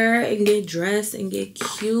hair and get dressed and get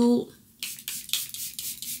cute.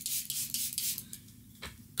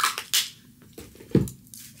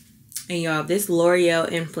 And y'all, this L'Oreal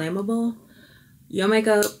Inflammable, your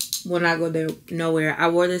makeup will not go there nowhere. I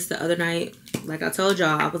wore this the other night. Like I told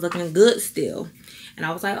y'all, I was looking good still. And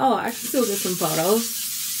I was like, oh, I can still get some photos.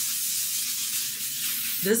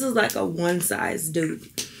 This is like a one size dupe.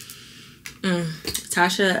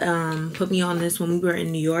 Tasha put me on this when we were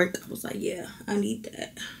in New York. I was like, yeah, I need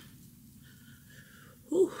that.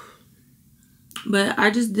 Whew. But I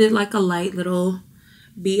just did like a light little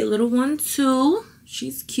bead little one too.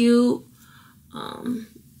 She's cute.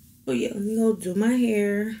 But yeah, let me go do my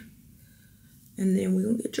hair and then we're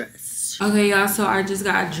gonna get dressed. Okay, y'all, so I just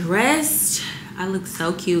got dressed. I look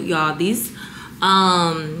so cute, y'all. These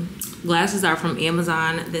glasses are from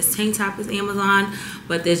Amazon. This tank top is Amazon,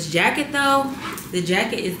 but this jacket though, the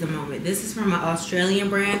jacket is the moment. This is from an Australian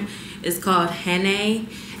brand. It's called Henne.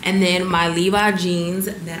 And then my Levi jeans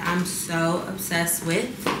that I'm so obsessed with.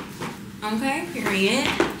 Okay, period.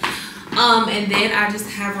 And then I just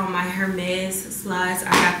have on my Hermes slides.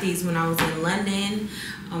 I got these when I was in London.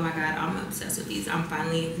 Oh my god, I'm obsessed with these. I'm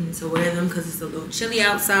finally getting to wear them because it's a little chilly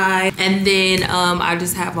outside. And then I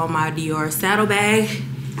just have on my Dior saddlebag.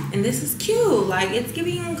 And this is cute. Like, it's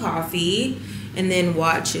giving coffee. And then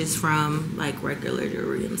watches from like regular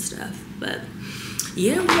jewelry and stuff. But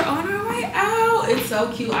yeah, we're on our way out. It's so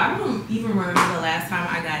cute. I don't even remember the last time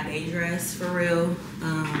I got day dressed for real.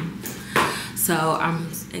 So I'm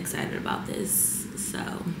excited about this. So,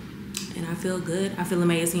 and I feel good. I feel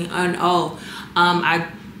amazing. And I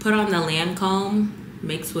put on the Lancome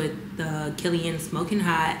mixed with the Killian Smoking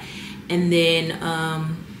Hot. And then I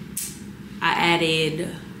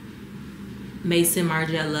added Mason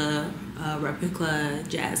Margiela Replica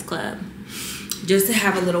Jazz Club just to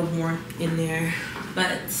have a little warmth in there.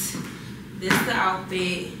 But this is the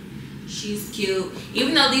outfit. She's cute.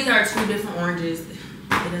 Even though these are two different oranges,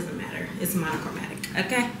 it doesn't matter. It's monochromatic,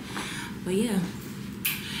 okay? But yeah.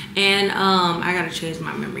 And I gotta change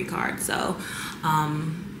my memory card, so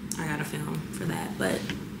I gotta film for that. But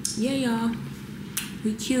yeah, y'all,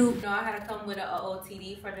 we cute. You know, I had to come with an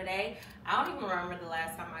OOTD for today. I don't even remember the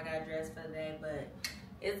last time I got dressed for the day, but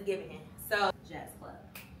it's giving. So Jazz Club,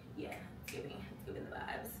 yeah, it's giving the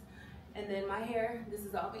vibes. And then my hair, this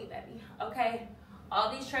is all me, baby. Okay,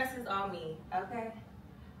 all these tresses all me. Okay,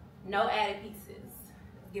 no added pieces.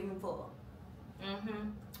 Give me full.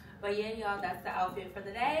 But yeah, y'all, that's the outfit for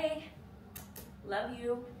the day. Love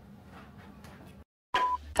you.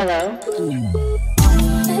 Hello.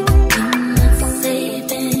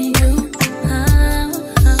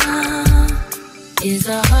 Is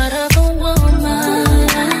the heart of a woman.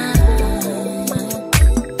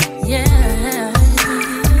 Yeah.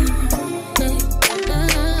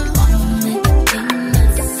 Only thing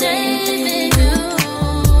that's saving you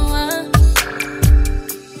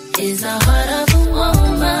is the heart of a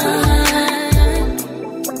woman.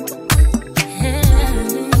 Yeah.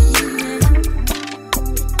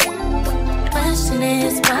 Question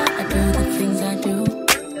is why I do the things I do.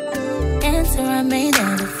 Answer I may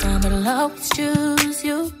never find, but I'll always choose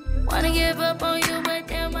you. Wanna give up on you, but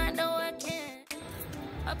damn, I know I can't.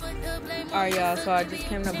 Alright, y'all, so I just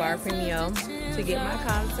came to Bar Premio to get my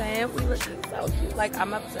content. We looking so cute. Like,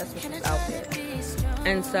 I'm obsessed with this outfit.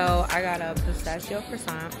 And so I got a pistachio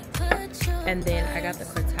croissant, and then I got the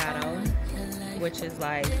cortado, which is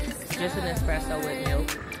like just an espresso with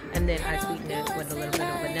milk, and then I sweeten it with a little bit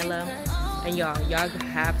of vanilla. And y'all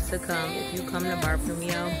have to come. If you come to Bar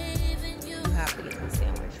Premio, you have to get this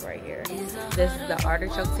sandwich right here. This is the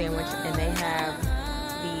artichoke sandwich, and they have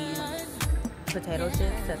these potato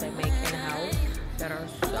chips that they make in-house that are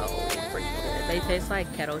so freaking good. They taste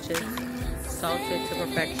like kettle chips, salted to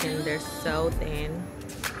perfection. They're so thin,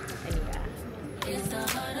 and yeah.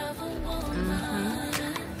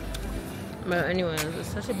 But anyways, it's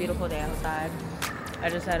such a beautiful day outside. I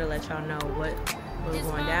just had to let y'all know what was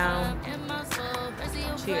going down.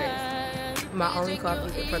 Cheers. My only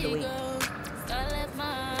coffee for the week.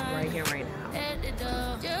 Right here, right now.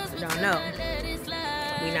 Y'all know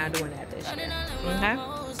we not doing that this year. Okay?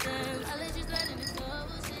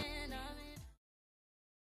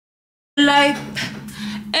 Life.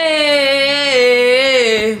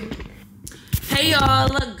 Hey y'all,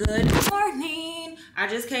 good morning. I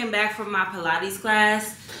just came back from my Pilates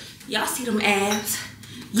class. Y'all see them abs?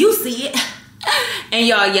 You see it. And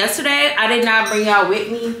y'all, yesterday I did not bring y'all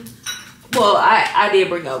with me. Well, I did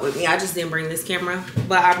bring y'all with me. I just didn't bring this camera.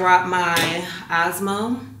 But I brought my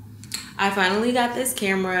Osmo. I finally got this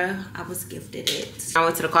camera. I was gifted it. I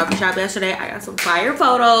went to the coffee shop yesterday. I got some fire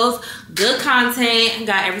photos, good content,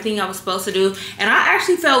 got everything I was supposed to do. And I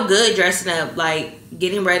actually felt good dressing up, like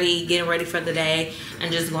getting ready for the day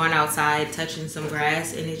and just going outside, touching some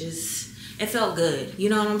grass, and it felt good. You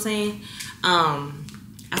know what I'm saying? I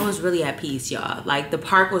was really at peace, y'all. Like the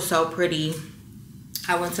park was so pretty.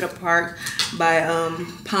 I went to the park by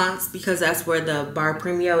Ponce because that's where the Bar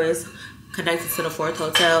Premio is, connected to the Fourth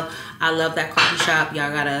Hotel. I love that coffee shop.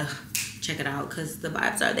 Y'all gotta check it out because the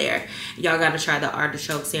vibes are there. Y'all gotta try the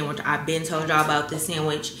artichoke sandwich. I've been told y'all about this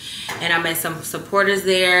sandwich, and I met some supporters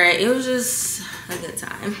there. It was just a good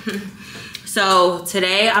time. So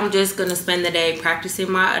today I'm just gonna spend the day practicing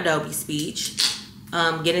my Adobe speech,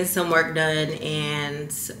 getting some work done,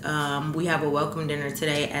 and we have a welcome dinner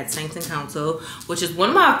today at Saints and Council, which is one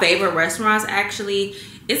of my favorite restaurants. Actually,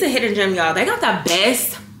 it's a hidden gem, y'all. They got the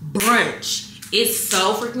best brunch. It's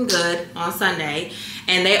so freaking good on Sunday.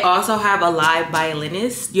 And they also have a live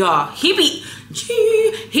violinist, y'all. He be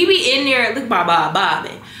in there. Look, Bob.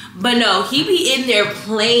 But no, he be in there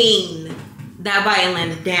playing that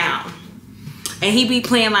violin down. And he be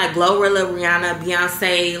playing like Glorilla, Rihanna,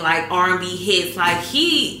 Beyonce, like R&B hits. Like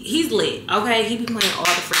he's lit, okay? He be playing all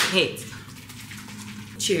the freaking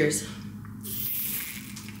hits. Cheers.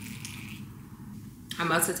 I'm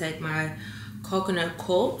about to take my coconut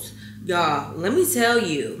cold. Y'all, let me tell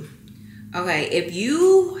you. Okay, if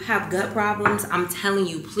you have gut problems, I'm telling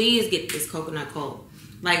you, please get this coconut cold.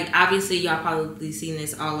 Like, obviously, y'all probably seen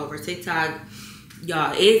this all over TikTok.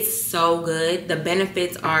 Y'all, it's so good. The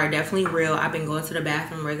benefits are definitely real. I've been going to the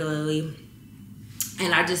bathroom regularly,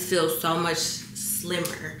 and I just feel so much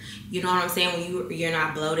slimmer. You know what I'm saying? When you're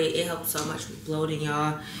not bloated, it helps so much with bloating,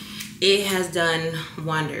 y'all. It has done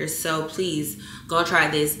wonders. So please go try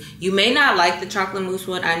this. You may not like the chocolate mousse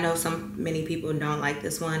one. I know many people don't like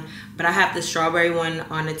this one, but I have the strawberry one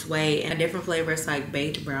on its way, and a different flavor. It's like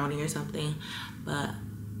baked brownie or something. But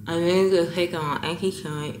I need to take on Anki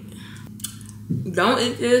joint. Don't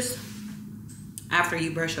eat this after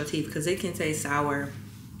you brush your teeth because it can taste sour,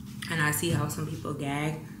 and I see how some people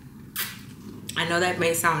gag. I know that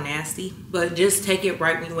may sound nasty, but just take it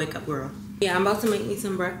right when you wake up, girl. Yeah, I'm about to make me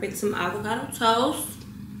some breakfast, some avocado toast.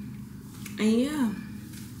 And yeah,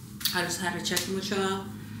 I just had to check in with y'all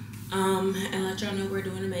and let y'all know we're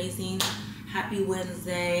doing amazing. Happy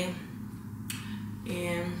Wednesday.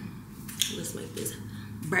 And let's make this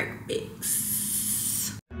breakfast.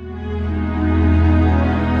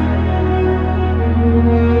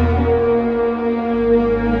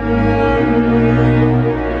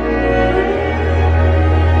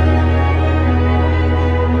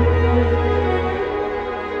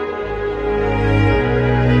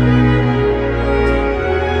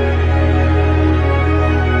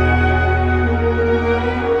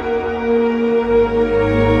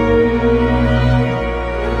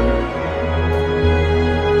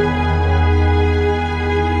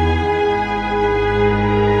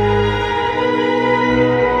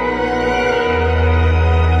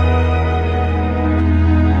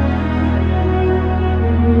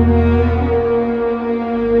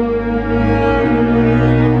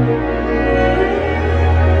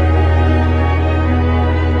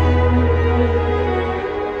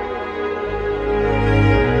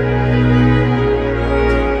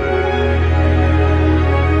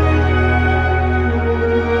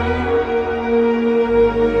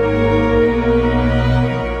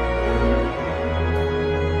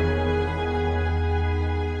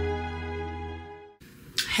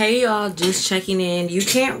 Hey y'all, just checking in. You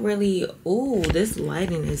can't really, ooh, this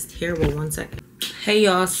lighting is terrible. 1 second. Hey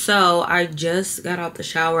y'all, so I just got out the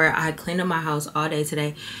shower. I cleaned up my house all day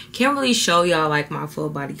today. Can't really show y'all like my full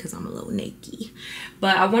body because I'm a little naked,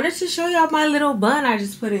 but I wanted to show y'all my little bun I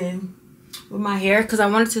just put in with my hair because I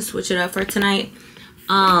wanted to switch it up for tonight.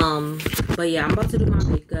 But yeah, I'm about to do my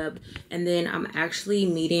makeup, and then I'm actually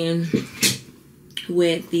meeting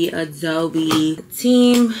with the Adobe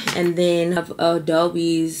team, and then of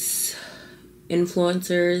Adobe's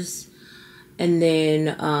influencers, and then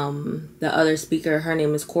the other speaker, her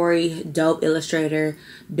name is Corey, dope illustrator,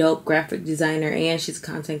 dope graphic designer, and she's a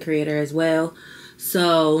content creator as well.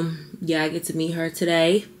 So yeah, I get to meet her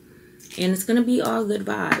today, and it's gonna be all good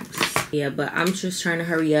vibes. Yeah, but I'm just trying to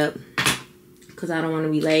hurry up because I don't want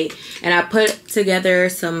to be late. And I put together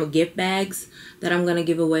some gift bags that I'm gonna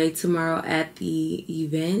give away tomorrow at the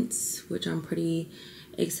events, which I'm pretty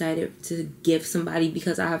excited to give somebody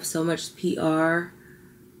because I have so much PR,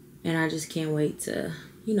 and I just can't wait to,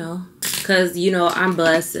 you know, because, you know, I'm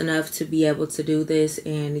blessed enough to be able to do this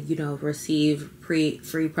and, you know, receive free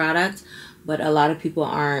products. but a lot of people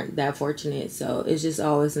aren't that fortunate. So it's just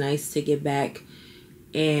always nice to get back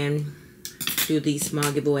and do these small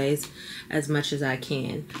giveaways as much as I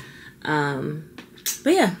can.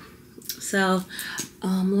 But yeah, so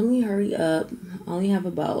let me hurry up. I only have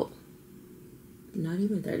about not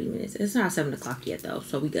even 30 minutes. It's not 7 o'clock yet though,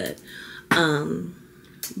 so we good.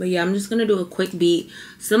 But yeah, I'm just gonna do a quick beat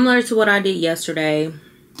similar to what I did yesterday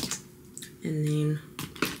and then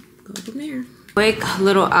go from there. Quick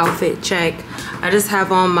little outfit check. I just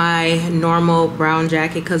have on my normal brown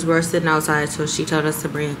jacket because we're sitting outside, so she told us to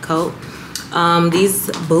bring a coat. These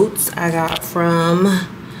boots I got from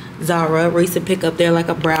Zara, recent pickup. They're like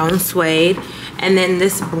a brown suede, and then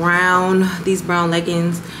these brown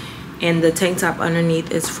leggings and the tank top underneath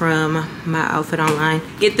is from my outfit online.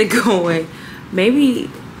 Get the going. Maybe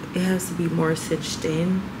it has to be more stitched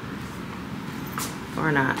in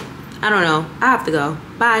or not. I don't know. I have to go.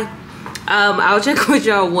 Bye. I'll check with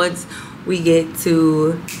y'all once we get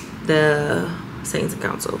to the Saints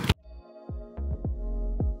Council.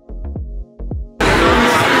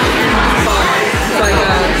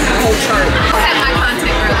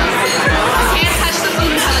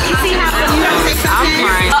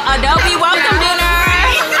 Adobe, welcome dinner.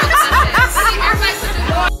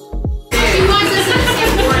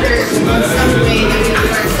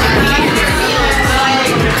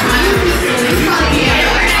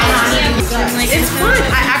 It's fun.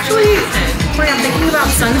 I'm thinking about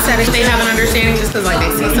sunset if they have an understanding, just because like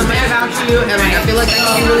they see something about you, and like I feel like that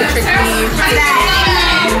can be really tricky.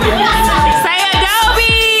 Say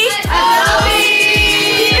Adobe.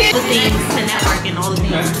 The things to network and all the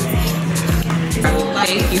things.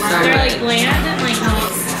 Thank you so much. They're like bland and like I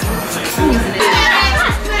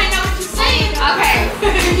know what you're saying. Okay.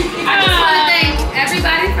 I just want to thank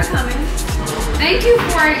everybody for coming. Thank you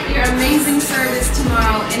for your amazing service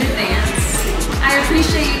tomorrow in advance. I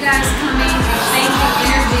appreciate you guys coming. Thank you,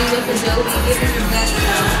 Energy with Adobe, giving your best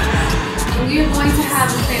stuff. And we are going to have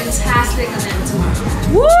a fantastic event tomorrow.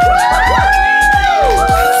 Woo!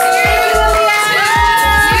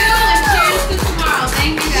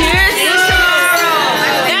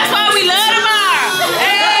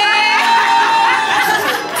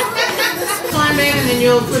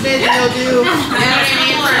 You'll flip it and you'll do, you know what I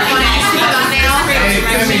mean, for a funny thumbnail.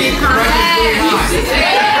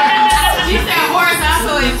 You said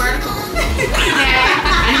horizontal and vertical. Yeah,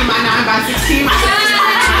 I need my 9x16.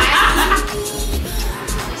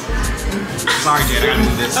 Sorry, Jade, I gotta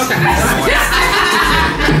move this. Okay.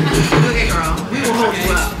 Okay, girl. We will hold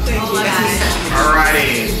you up. Thank you, guys.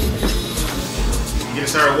 Alrighty. Get it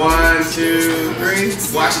started. 1, 2,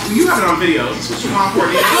 3. Watch it. You have it on video. That's what you want for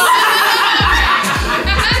it.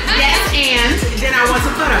 Yes, and then I want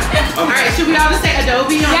some photo. Okay. Alright, should we all just say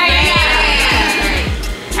Adobe on Yeah.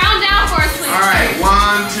 Count down for us, please. Alright,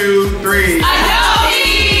 1, 2, 3.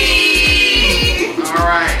 Adobe!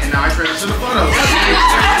 Alright, and now I transition to photos.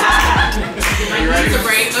 Are you ready?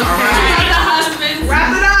 Alright. The husband.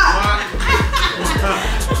 Wrap it up!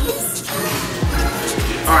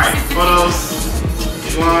 Alright, photos.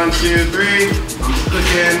 1, 2, 3. I'm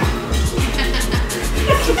clicking.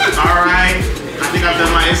 Alright. I think I've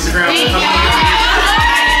done my Instagram.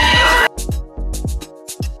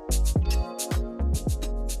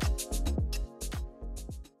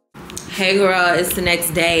 Hey girl, it's the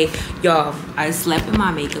next day. Y'all, I slept in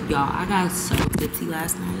my makeup, y'all. I got so ditzy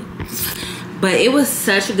last night. But it was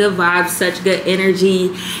such a good vibe, such good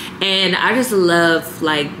energy. And I just love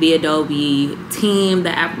like the Adobe team.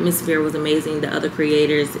 The atmosphere was amazing. The other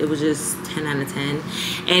creators, it was just 10 out of 10.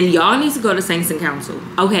 And y'all need to go to Saints Council.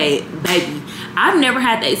 Okay, baby. I've never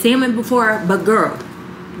had that salmon before, but girl,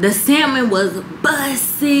 the salmon was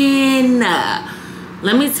bussin'.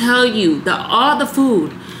 Let me tell you, all the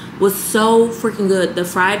food was so freaking good. The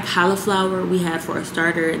fried cauliflower we had for a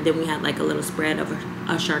starter, and then we had like a little spread of a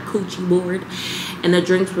charcuterie board, and the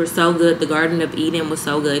drinks were so good. The Garden of Eden was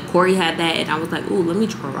so good. Corey had that, and I was like, ooh, let me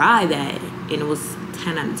try that, and it was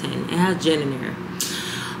 10 out of 10. It has gin in there.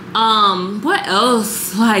 What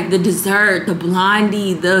else? Like the dessert, the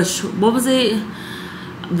blondie, what was it?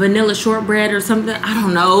 Vanilla shortbread or something. I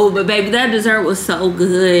don't know, but baby, that dessert was so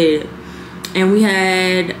good. And we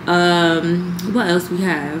had what else we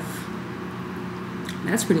have?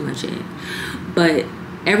 That's pretty much it. But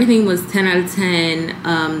everything was 10 out of 10.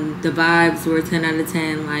 The vibes were 10 out of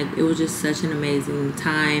 10. Like, it was just such an amazing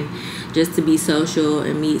time just to be social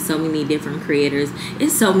and meet so many different creators.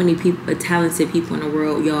 It's so many people, talented people in the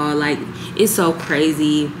world, y'all. Like, it's so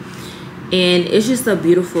crazy. And it's just a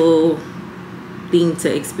beautiful thing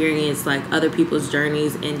to experience, like, other people's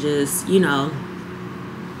journeys and just, you know,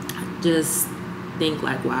 just think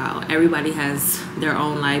like, wow, everybody has their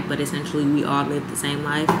own life, but essentially we all live the same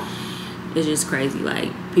life. It's just crazy.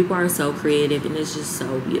 Like, people are so creative, and it's just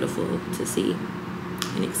so beautiful to see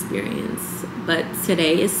and experience. But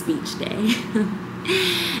today is speech day.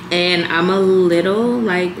 And I'm a little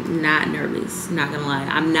like not nervous, not gonna lie.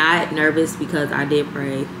 I'm not nervous because I did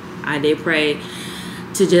pray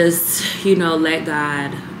to just, you know, let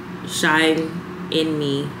God shine in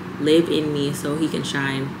me, live in me, so he can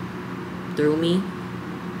shine through me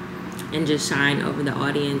and just shine over the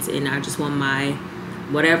audience. And I just want my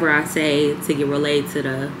whatever I say to get relayed to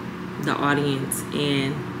the audience,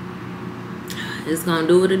 and it's gonna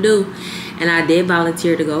do what it do. And I did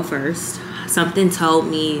volunteer to go first. Something told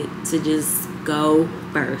me to just go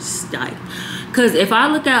first, like, because if I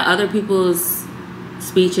look at other people's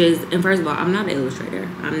speeches, and first of all, I'm not an illustrator,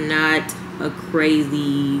 I'm not a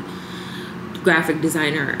crazy graphic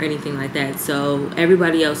designer or anything like that, so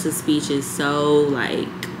everybody else's speech is so like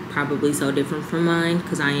probably so different from mine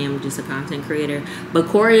because I am just a content creator. But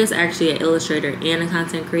Corey is actually an illustrator and a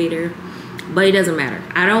content creator, but it doesn't matter.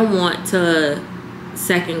 I don't want to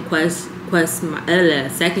second guess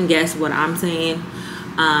what I'm saying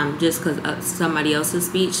just because of somebody else's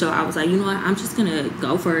speech. So I was like, you know what, I'm just gonna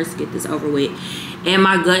go first, get this over with. And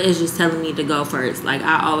my gut is just telling me to go first. Like,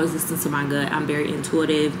 I always listen to my gut. I'm very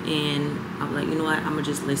intuitive, and I'm like, you know what, I'm gonna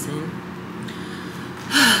just listen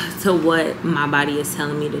to what my body is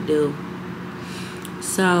telling me to do.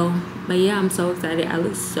 So, but yeah, I'm so excited. I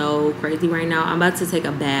look so crazy right now. I'm about to take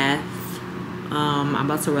a bath. I'm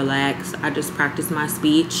about to relax. I just practiced my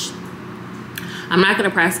speech. I'm not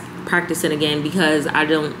gonna practice it again because I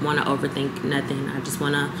don't want to overthink nothing. I just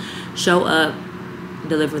want to show up,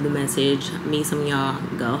 deliver the message, meet some of y'all,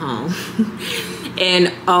 go home.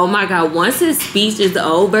 And oh my god, once this speech is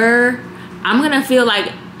over, I'm gonna feel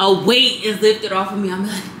like a weight is lifted off of me. I'm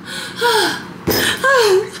like,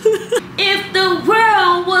 if the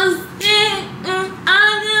world was it,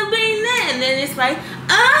 I could be there. And then it's like,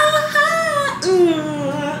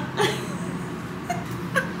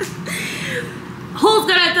 who's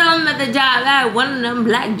gonna tell them that the job had one of them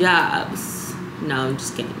black jobs? No, I'm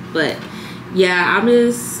just kidding. But yeah, I'm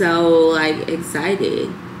just so like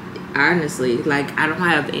excited, honestly. Like, I don't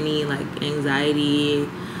have any like anxiety,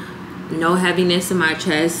 no heaviness in my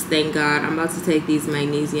chest, thank God. I'm about to take these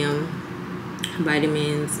magnesium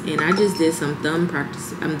vitamins, and I just did some tongue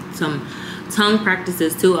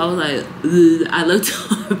practices too. I was like, ugh. I looked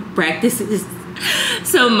at practices,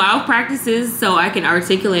 some mouth practices, so I can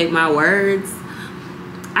articulate my words.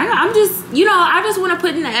 I'm just, you know, I just want to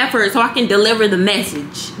put in the effort so I can deliver the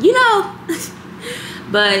message, you know.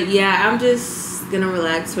 But yeah, I'm just gonna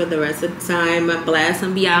relax for the rest of the time, blast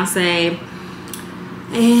some Beyonce,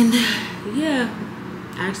 and yeah,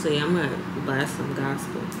 actually I'm gonna blast some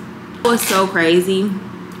gospel. It was so crazy.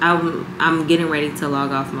 I'm getting ready to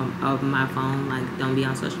log off my phone, like, don't be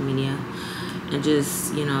on social media, and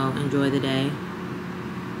just, you know, enjoy the day.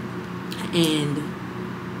 And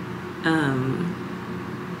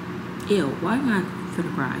ew, why am I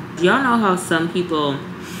finna cry? Y'all know how some people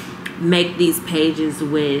make these pages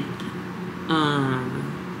with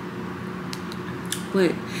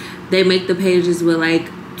what, they make the pages with like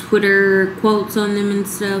Twitter quotes on them and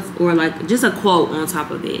stuff, or like just a quote on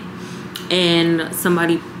top of it. And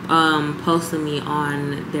somebody posted me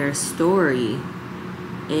on their story,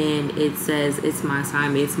 and it says, it's my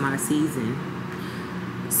time, it's my season.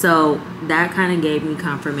 So that kind of gave me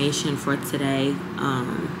confirmation for today,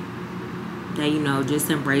 that, you know, just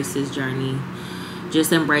embrace this journey,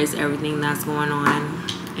 just embrace everything that's going on,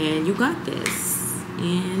 and you got this.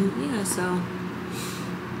 And yeah, so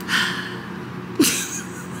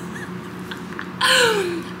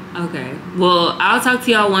okay, well, I'll talk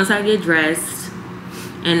to y'all once I get dressed,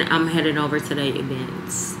 and I'm headed over to the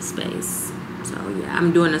events space. So yeah,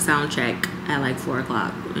 I'm doing a sound check at like 4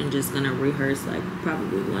 o'clock and just gonna rehearse like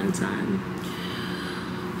probably one time.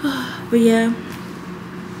 But yeah,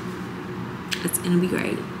 it's gonna be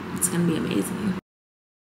great. It's gonna be amazing.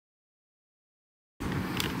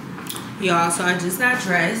 Y'all, so I just got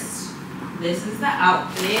dressed. This is the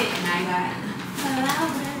outfit, and I got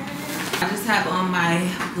flowers. I just have on my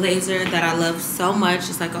blazer that I love so much.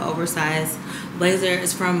 It's like an oversized blazer.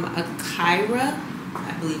 It's from Kirah,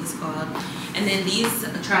 I believe it's called. And then these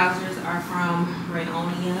trousers are from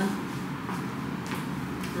Rayona.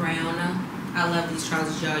 I love these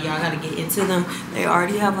trousers, y'all. Y'all gotta get into them. They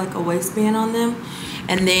already have like a waistband on them.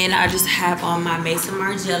 And then I just have on my Mason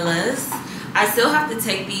Margielas. I still have to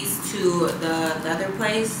take these to the leather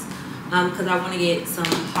place because I want to get some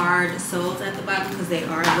hard soles at the bottom because they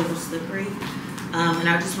are a little slippery. And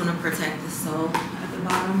I just want to protect the sole at the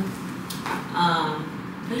bottom.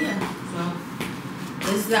 But yeah, so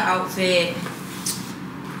this is the outfit,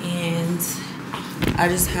 and I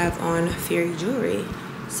just have on fairy jewelry.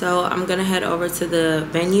 So I'm gonna head over to the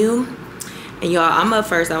venue, and y'all, I'm up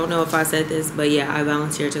first. I don't know if I said this, but yeah, I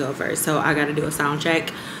volunteered to go first, so I gotta do a sound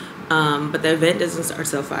check. But the event doesn't start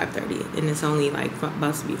till 5:30, and it's only like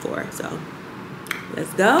about to be 4, so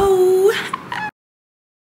let's go.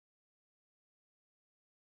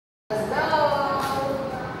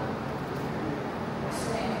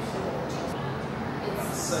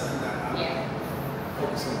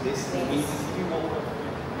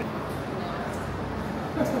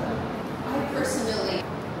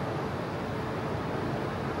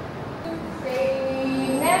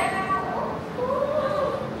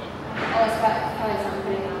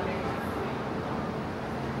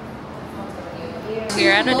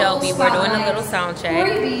 We're at Adobe. We're doing a little sound check,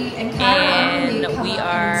 and we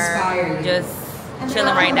are just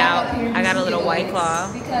chilling right now. I got a little White Claw,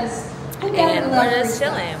 and we're just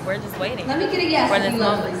chilling. We're just waiting for this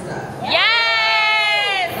moment.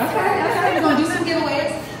 Yes! Okay, we're gonna do some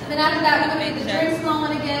giveaways. Then after that, we're gonna make the drinks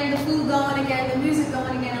going again, the food going again, the music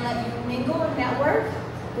going again, and let you mingle and network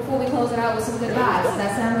before we close it out with some good vibes. Does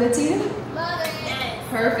that sound good to you? Love it. Yes.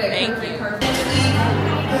 Perfect. Thank you. Perfect.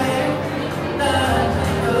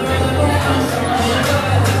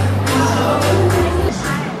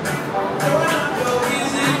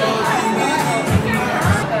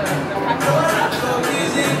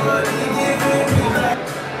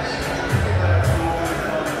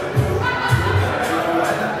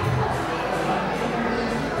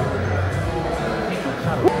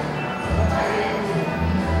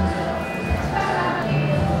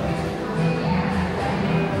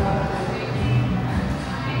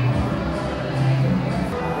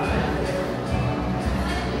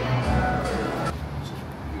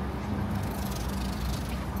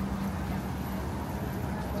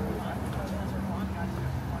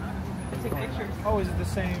 Oh, is it the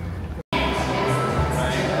same?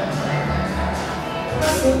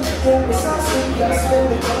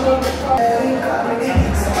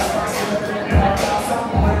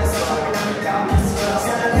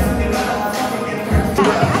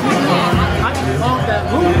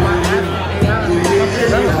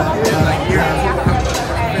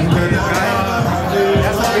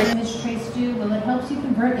 Image trace do? Well, it helps you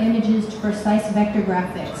convert images to precise vector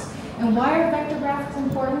graphics. And why are vector graphics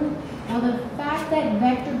important? Well, the fact that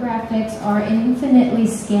vector graphics are infinitely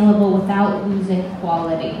scalable without losing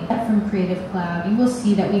quality. From Creative Cloud, you will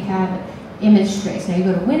see that we have image trace. Now you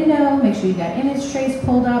go to Window, make sure you got image trace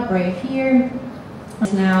pulled up right here.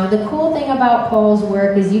 Now, the cool thing about Paul's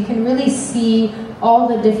work is you can really see all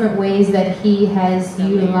the different ways that he has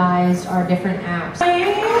utilized our different apps.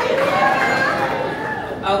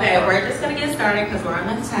 Okay, we're just gonna get started because we're on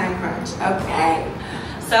a time crunch. Okay,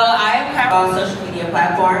 so I am Kirah on social media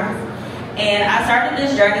platforms, and I started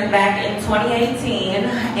this journey back in 2018,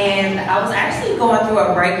 and I was actually going through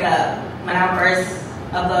a breakup when I first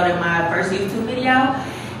uploaded my first YouTube video.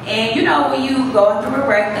 And you know, when you go through a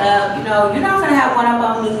breakup, you know, you're not gonna have one up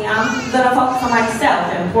on me. I'm gonna focus on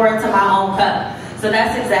myself and pour into my own cup. So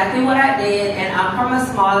that's exactly what I did, and I'm from a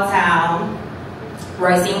small town,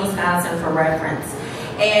 Racine, Wisconsin, for reference.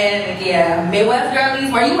 And yeah, Midwest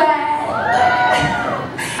girlies, where you at?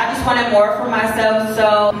 I just wanted more for myself,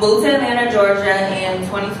 so moved to Atlanta, Georgia in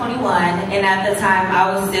 2021, and at the time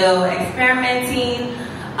I was still experimenting,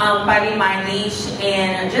 finding my niche,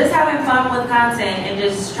 and just having fun with content, and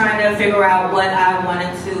just trying to figure out what I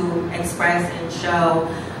wanted to express and show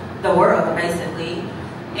the world, basically.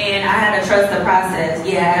 And I had to trust the process.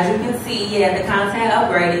 Yeah, as you can see, yeah, the content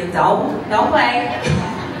upgraded. Don't play.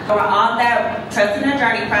 We're on that trusting the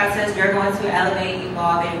journey process. You're going to elevate,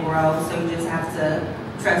 evolve, and grow. So you just have to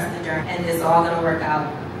trust the journey, and it's all gonna work out.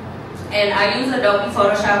 And I use Adobe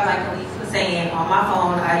Photoshop, like Elise was saying, on my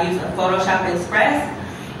phone. I use Photoshop Express,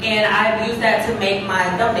 and I've used that to make my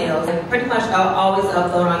thumbnails. And pretty much I'll always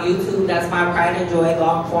upload on YouTube. That's my pride and joy,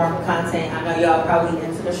 long form content. I know y'all probably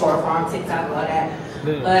into the short form, TikTok, all that.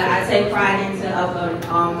 But I take pride into uploading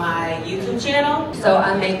on my YouTube channel. So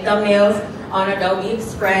I make thumbnails on Adobe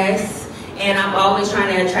Express, and I'm always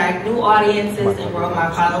trying to attract new audiences and grow my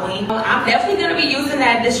following. I'm definitely gonna be using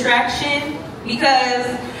that distraction because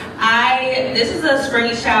this is a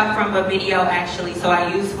screenshot from a video actually. So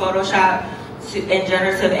I use Photoshop and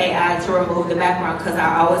generative AI to remove the background because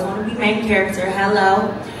I always want to be main character.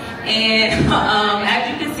 Hello. And as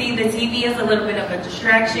you can see, the TV is a little bit of a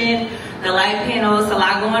distraction. The light panel is a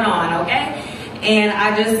lot going on, okay? And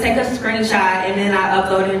I just take a screenshot and then I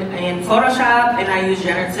upload it in Photoshop and I use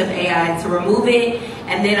generative AI to remove it.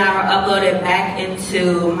 And then I upload it back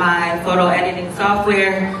into my photo editing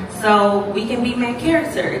software so we can be main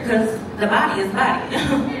character, because the body is body.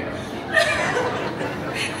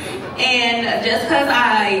 And just because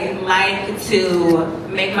I like to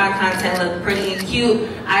make my content look pretty and cute,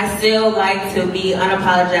 I still like to be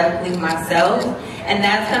unapologetically myself. And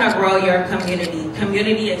that's gonna grow your community.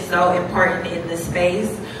 Community is so important in this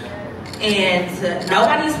space. And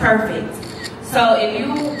nobody's perfect. So if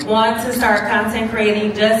you want to start content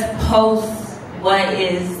creating, just post what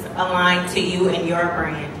is aligned to you and your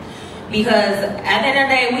brand. Because at the end of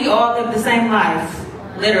the day, we all live the same life,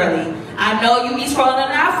 literally. I know you be scrolling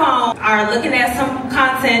on our phone or looking at some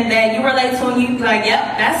content that you relate to and you be like,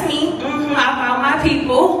 yep, that's me. I found my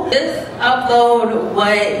people. Just upload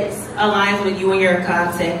what aligns with you and your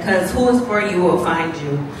content, because who is for you will find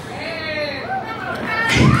you.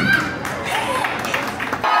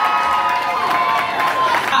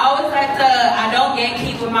 I don't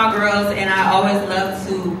gatekeep with my girls, and I always love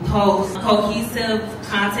to post cohesive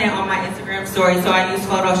content on my Instagram story. So I use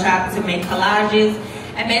Photoshop to make collages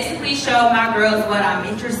and basically show my girls what I'm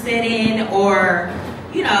interested in, or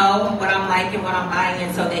you know, what I'm liking, what I'm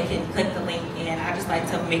buying, so they can click the link in. I just like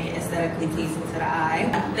to make it aesthetically pleasing to the eye.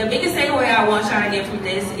 The biggest takeaway I want y'all to get from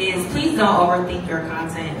this is please don't overthink your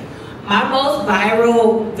content. My most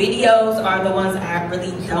viral videos are the ones I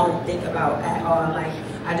really don't think about at all. Like,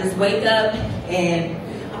 I just wake up and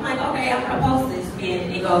I'm like, okay, I'm gonna post this,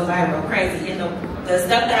 and it goes viral, crazy. And the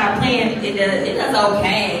stuff that I plan, it does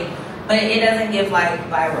okay, but it doesn't give like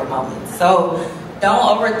viral moments. So don't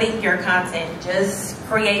overthink your content, just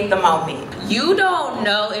create the moment. You don't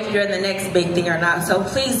know if you're the next big thing or not, so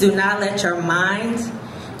please do not let your mind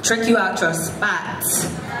trick you out your spot.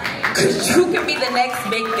 Cause you can be the next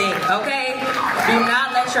big thing, okay? Do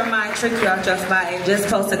not let your mind trick you out your spot and just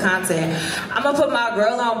post the content. I'm gonna put my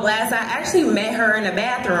girl on blast. I actually met her in the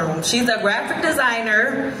bathroom. She's a graphic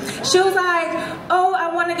designer. She was like, oh,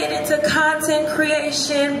 I wanna get into content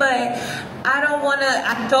creation, but I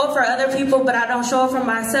show it for other people, but I don't show it for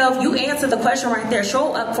myself. You answer the question right there.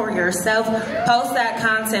 Show up for yourself. Post that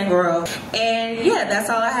content, girl. And yeah, that's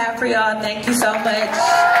all I have for y'all. Thank you so much.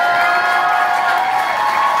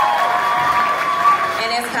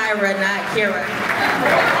 And it's Kirah, not Kirah.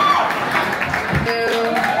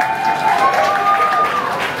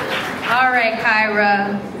 All right,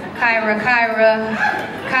 Kirah.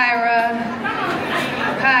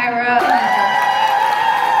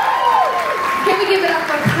 Can we give it up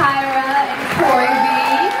for Kirah and Corey B?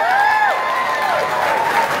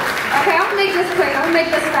 Okay, I'm gonna make this quick. I'm gonna make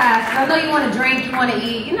this fast. I know you want to drink, you want to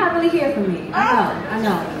eat. You're not really here for me. I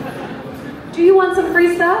know. Do you want some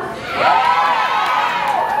free stuff?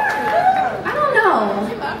 I don't know.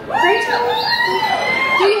 Rachel?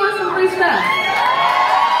 Do you want some free stuff?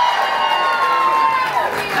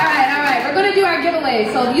 All right. We're gonna do our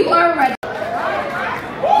giveaway. So you are ready.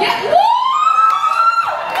 Yeah. Woo!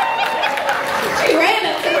 She ran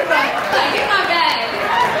up to the front. Like, get my bag.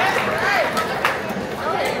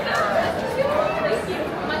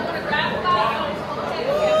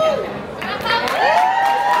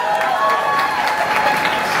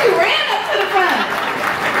 She ran up to the front.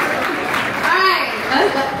 All right,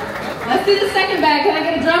 let's do the second bag. Can I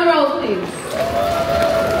get a drum roll, please?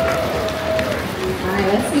 All right,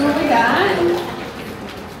 let's see what we got.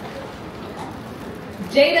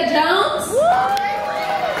 Jada Jones.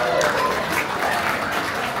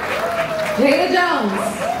 Jada Jones.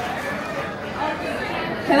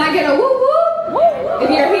 Can I get a whoop whoop? If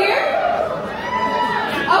you're here?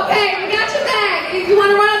 Okay, we got your bag. You want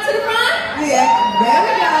to run up to the front? Yeah, there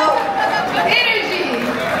we go. Energy.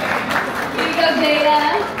 Here you go, Jada.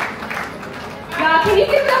 Y'all, can you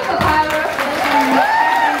give it up for Kirah?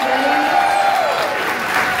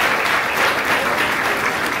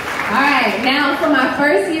 Alright, now for my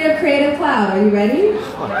first year of Creative Cloud. Are you ready?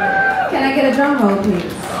 Can I get a drum roll,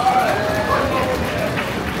 please?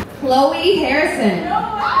 Chloe Harrison.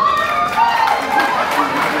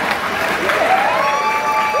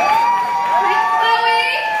 Hey, Chloe!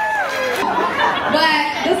 But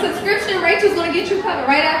the subscription, Rachel's gonna get you covered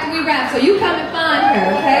right after we wrap, so you come and find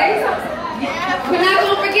her, okay? We're not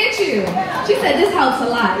gonna forget you. She said this helps a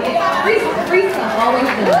lot. Free stuff always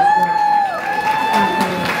does.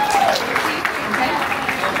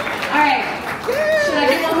 Alright, should I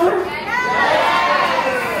get one more?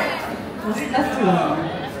 Let's do one more.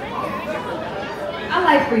 I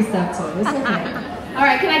like free stuff too, it's okay.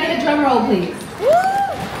 Alright, can I get a drum roll, please?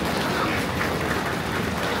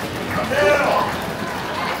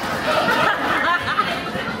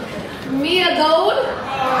 Nia Gold.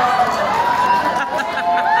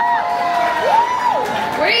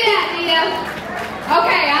 Where you at, Nia?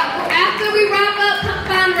 Okay, after we wrap up, come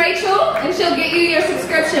find Rachel and she'll get you your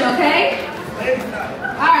subscription, okay?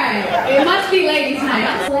 Alright, it must be ladies'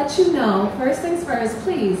 night. To let you know, first things first,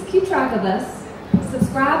 please keep track of us.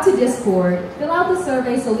 Subscribe to Discord, fill out the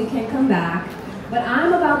survey so we can come back. But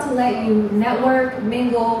I'm about to let you network,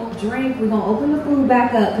 mingle, drink. We're going to open the food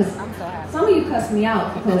back up because some of you cussed me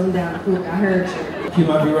out for closing down the food. I heard you. You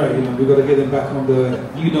might be right, we got to get them back on the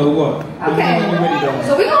you know what. Okay,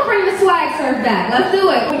 so we're going to bring the swag surf back. Let's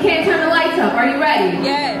do it. We can't turn the lights up. Are you ready?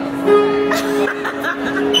 Yes.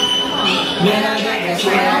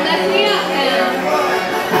 Don't mess me up now.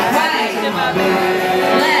 Right.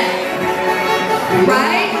 Left.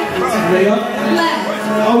 Right. Left.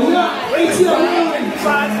 Oh, we got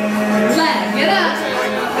left. Get up.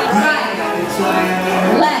 Right.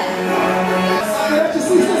 Left.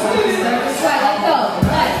 Let's go.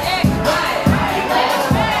 Left. Right. Left.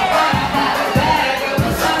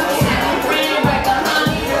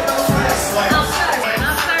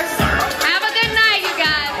 Have a good night, you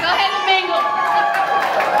guys. Go ahead and mingle.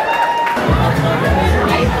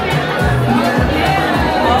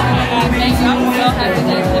 I'm so happy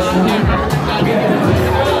that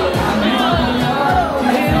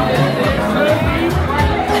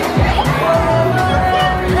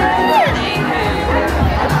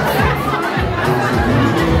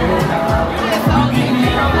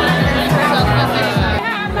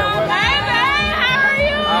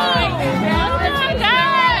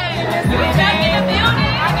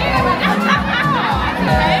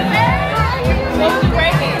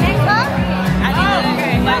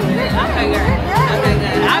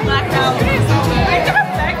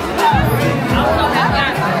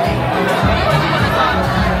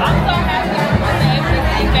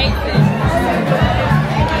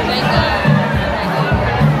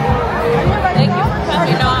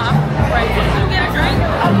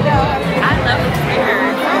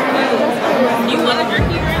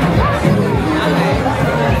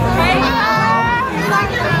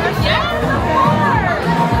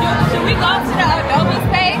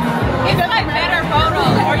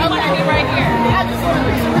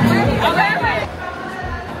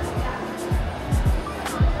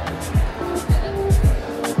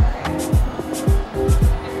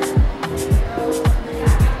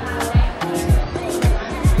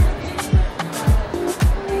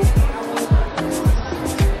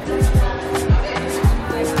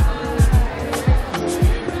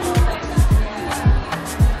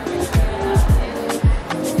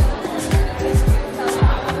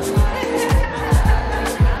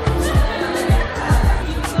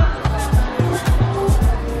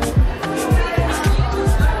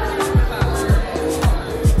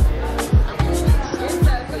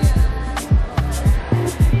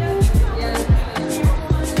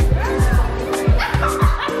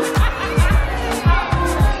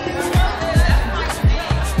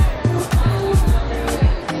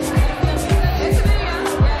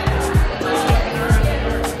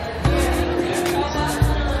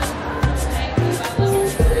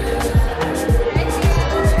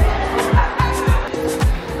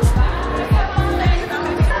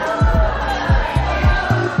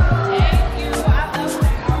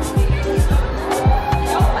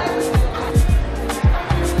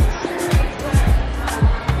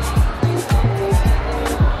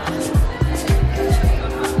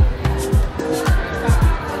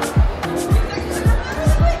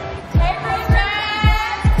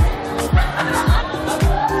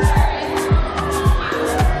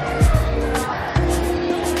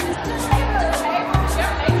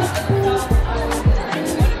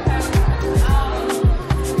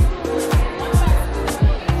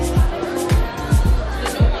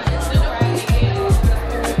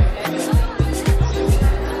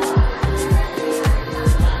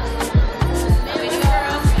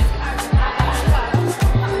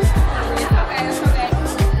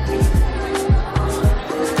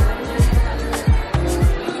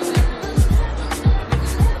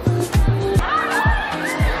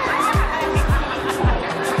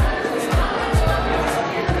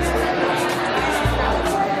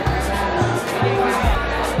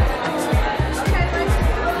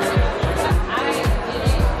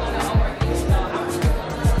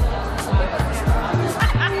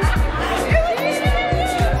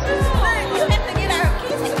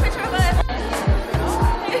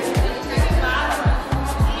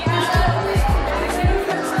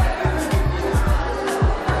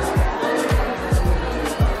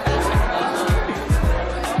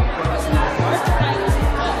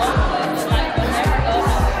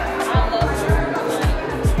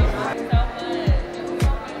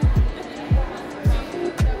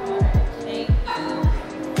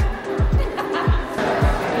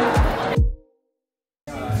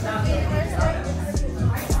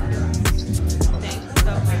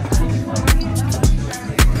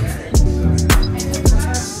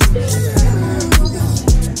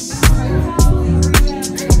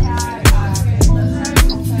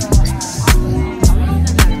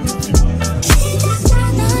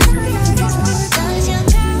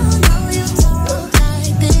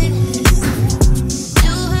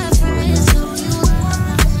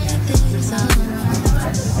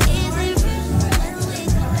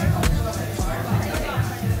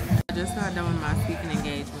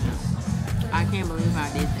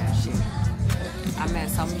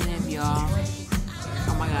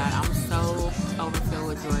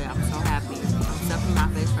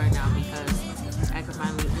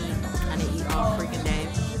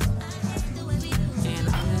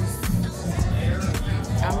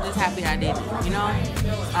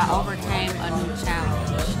I overcame a new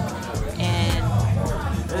challenge, and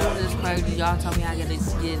it was just crazy. Y'all told me I did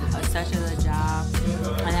such a good job,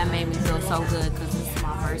 and that made me feel so good because this is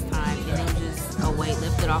my first time, and it was just a weight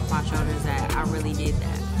lifted off my shoulders that I really did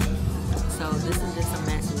that. So this is just a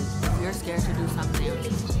message. If you're scared to do something,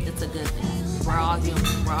 it's a good thing. We're all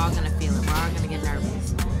human. We're all gonna feel it. We're all gonna get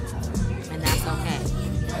nervous, and that's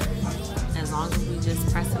okay. As long as we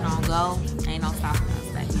just press it on go, ain't no stopping us,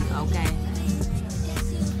 baby. Okay.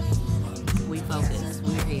 We focus.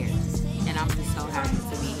 We're here. And I'm just so happy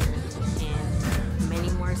to be here. And many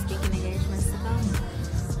more speaking engagements to come.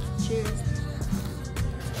 Cheers.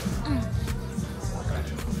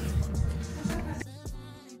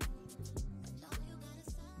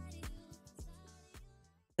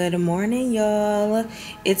 Good morning, y'all.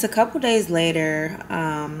 It's a couple days later.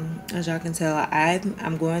 As y'all can tell,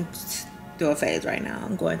 I'm going through a phase right now.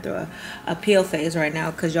 I'm going through a peel phase right now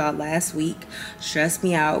because y'all last week stressed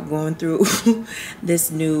me out going through this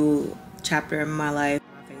new chapter in my life.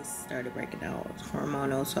 My face started breaking out,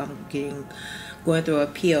 hormonal, so I'm going through a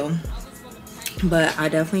peel. But I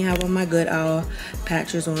definitely have on my good owl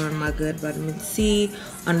patches on, my good vitamin C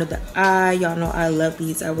under the eye. Y'all know I love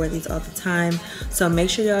these. I wear these all the time. So make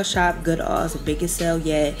sure y'all shop Good All's biggest sale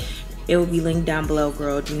yet. It will be linked down below,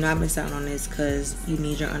 girl. Do not miss out on this because you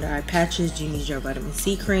need your under eye patches, you need your vitamin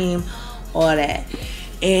C cream, all that.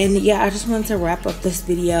 And yeah, I just wanted to wrap up this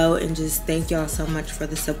video and just thank y'all so much for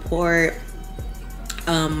the support.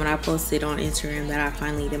 When I posted on Instagram that I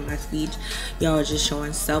finally did my speech, y'all are just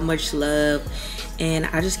showing so much love, and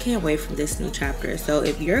I just can't wait for this new chapter. So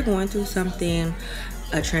if you're going through something,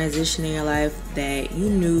 a transition in your life that you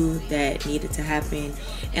knew that needed to happen,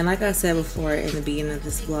 and like I said before in the beginning of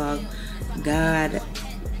this vlog, God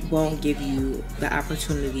won't give you the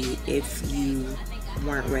opportunity if you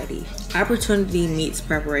weren't ready. Opportunity meets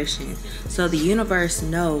preparation, so the universe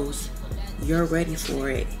knows you're ready for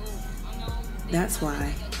it. That's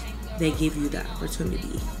why they give you the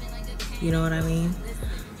opportunity. You know what I mean?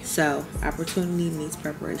 So, opportunity meets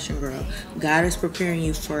preparation, girl. God is preparing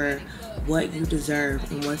you for what you deserve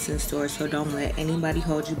and what's in store. So don't let anybody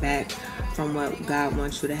hold you back from what God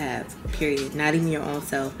wants you to have, period. Not even your own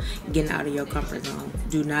self getting out of your comfort zone.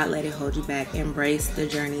 Do not let it hold you back. Embrace the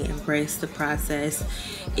journey. Embrace the process.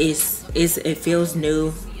 It feels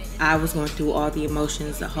new. I was going through all the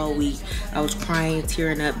emotions the whole week. I was crying,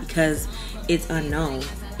 tearing up because it's unknown.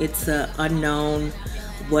 It's unknown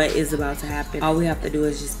what is about to happen. All we have to do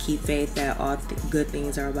is just keep faith that all good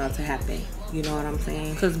things are about to happen. You know what I'm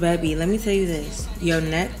saying? Because baby, let me tell you this. Your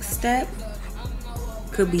next step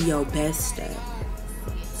could be your best step.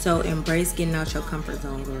 So embrace getting out your comfort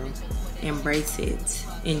zone, girl. Embrace it.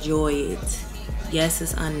 Enjoy it. Yes,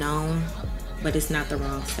 it's unknown, but it's not the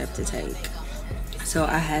wrong step to take. So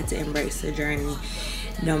I had to embrace the journey,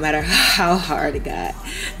 no matter how hard it got,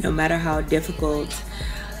 no matter how difficult.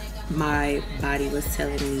 My body was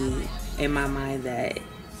telling me in my mind that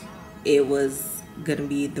it was gonna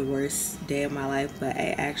be the worst day of my life, but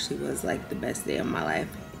it actually was like the best day of my life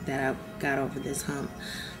that I got over this hump.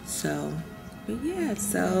 So, but yeah,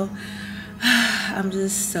 so I'm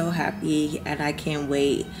just so happy, and I can't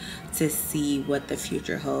wait to see what the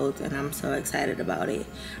future holds, and I'm so excited about it.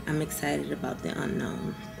 I'm excited about the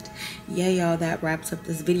unknown. Yeah, y'all, that wraps up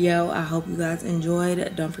this video. I hope you guys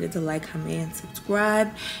enjoyed. Don't forget to like, comment, and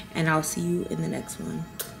subscribe, and I'll see you in the next one.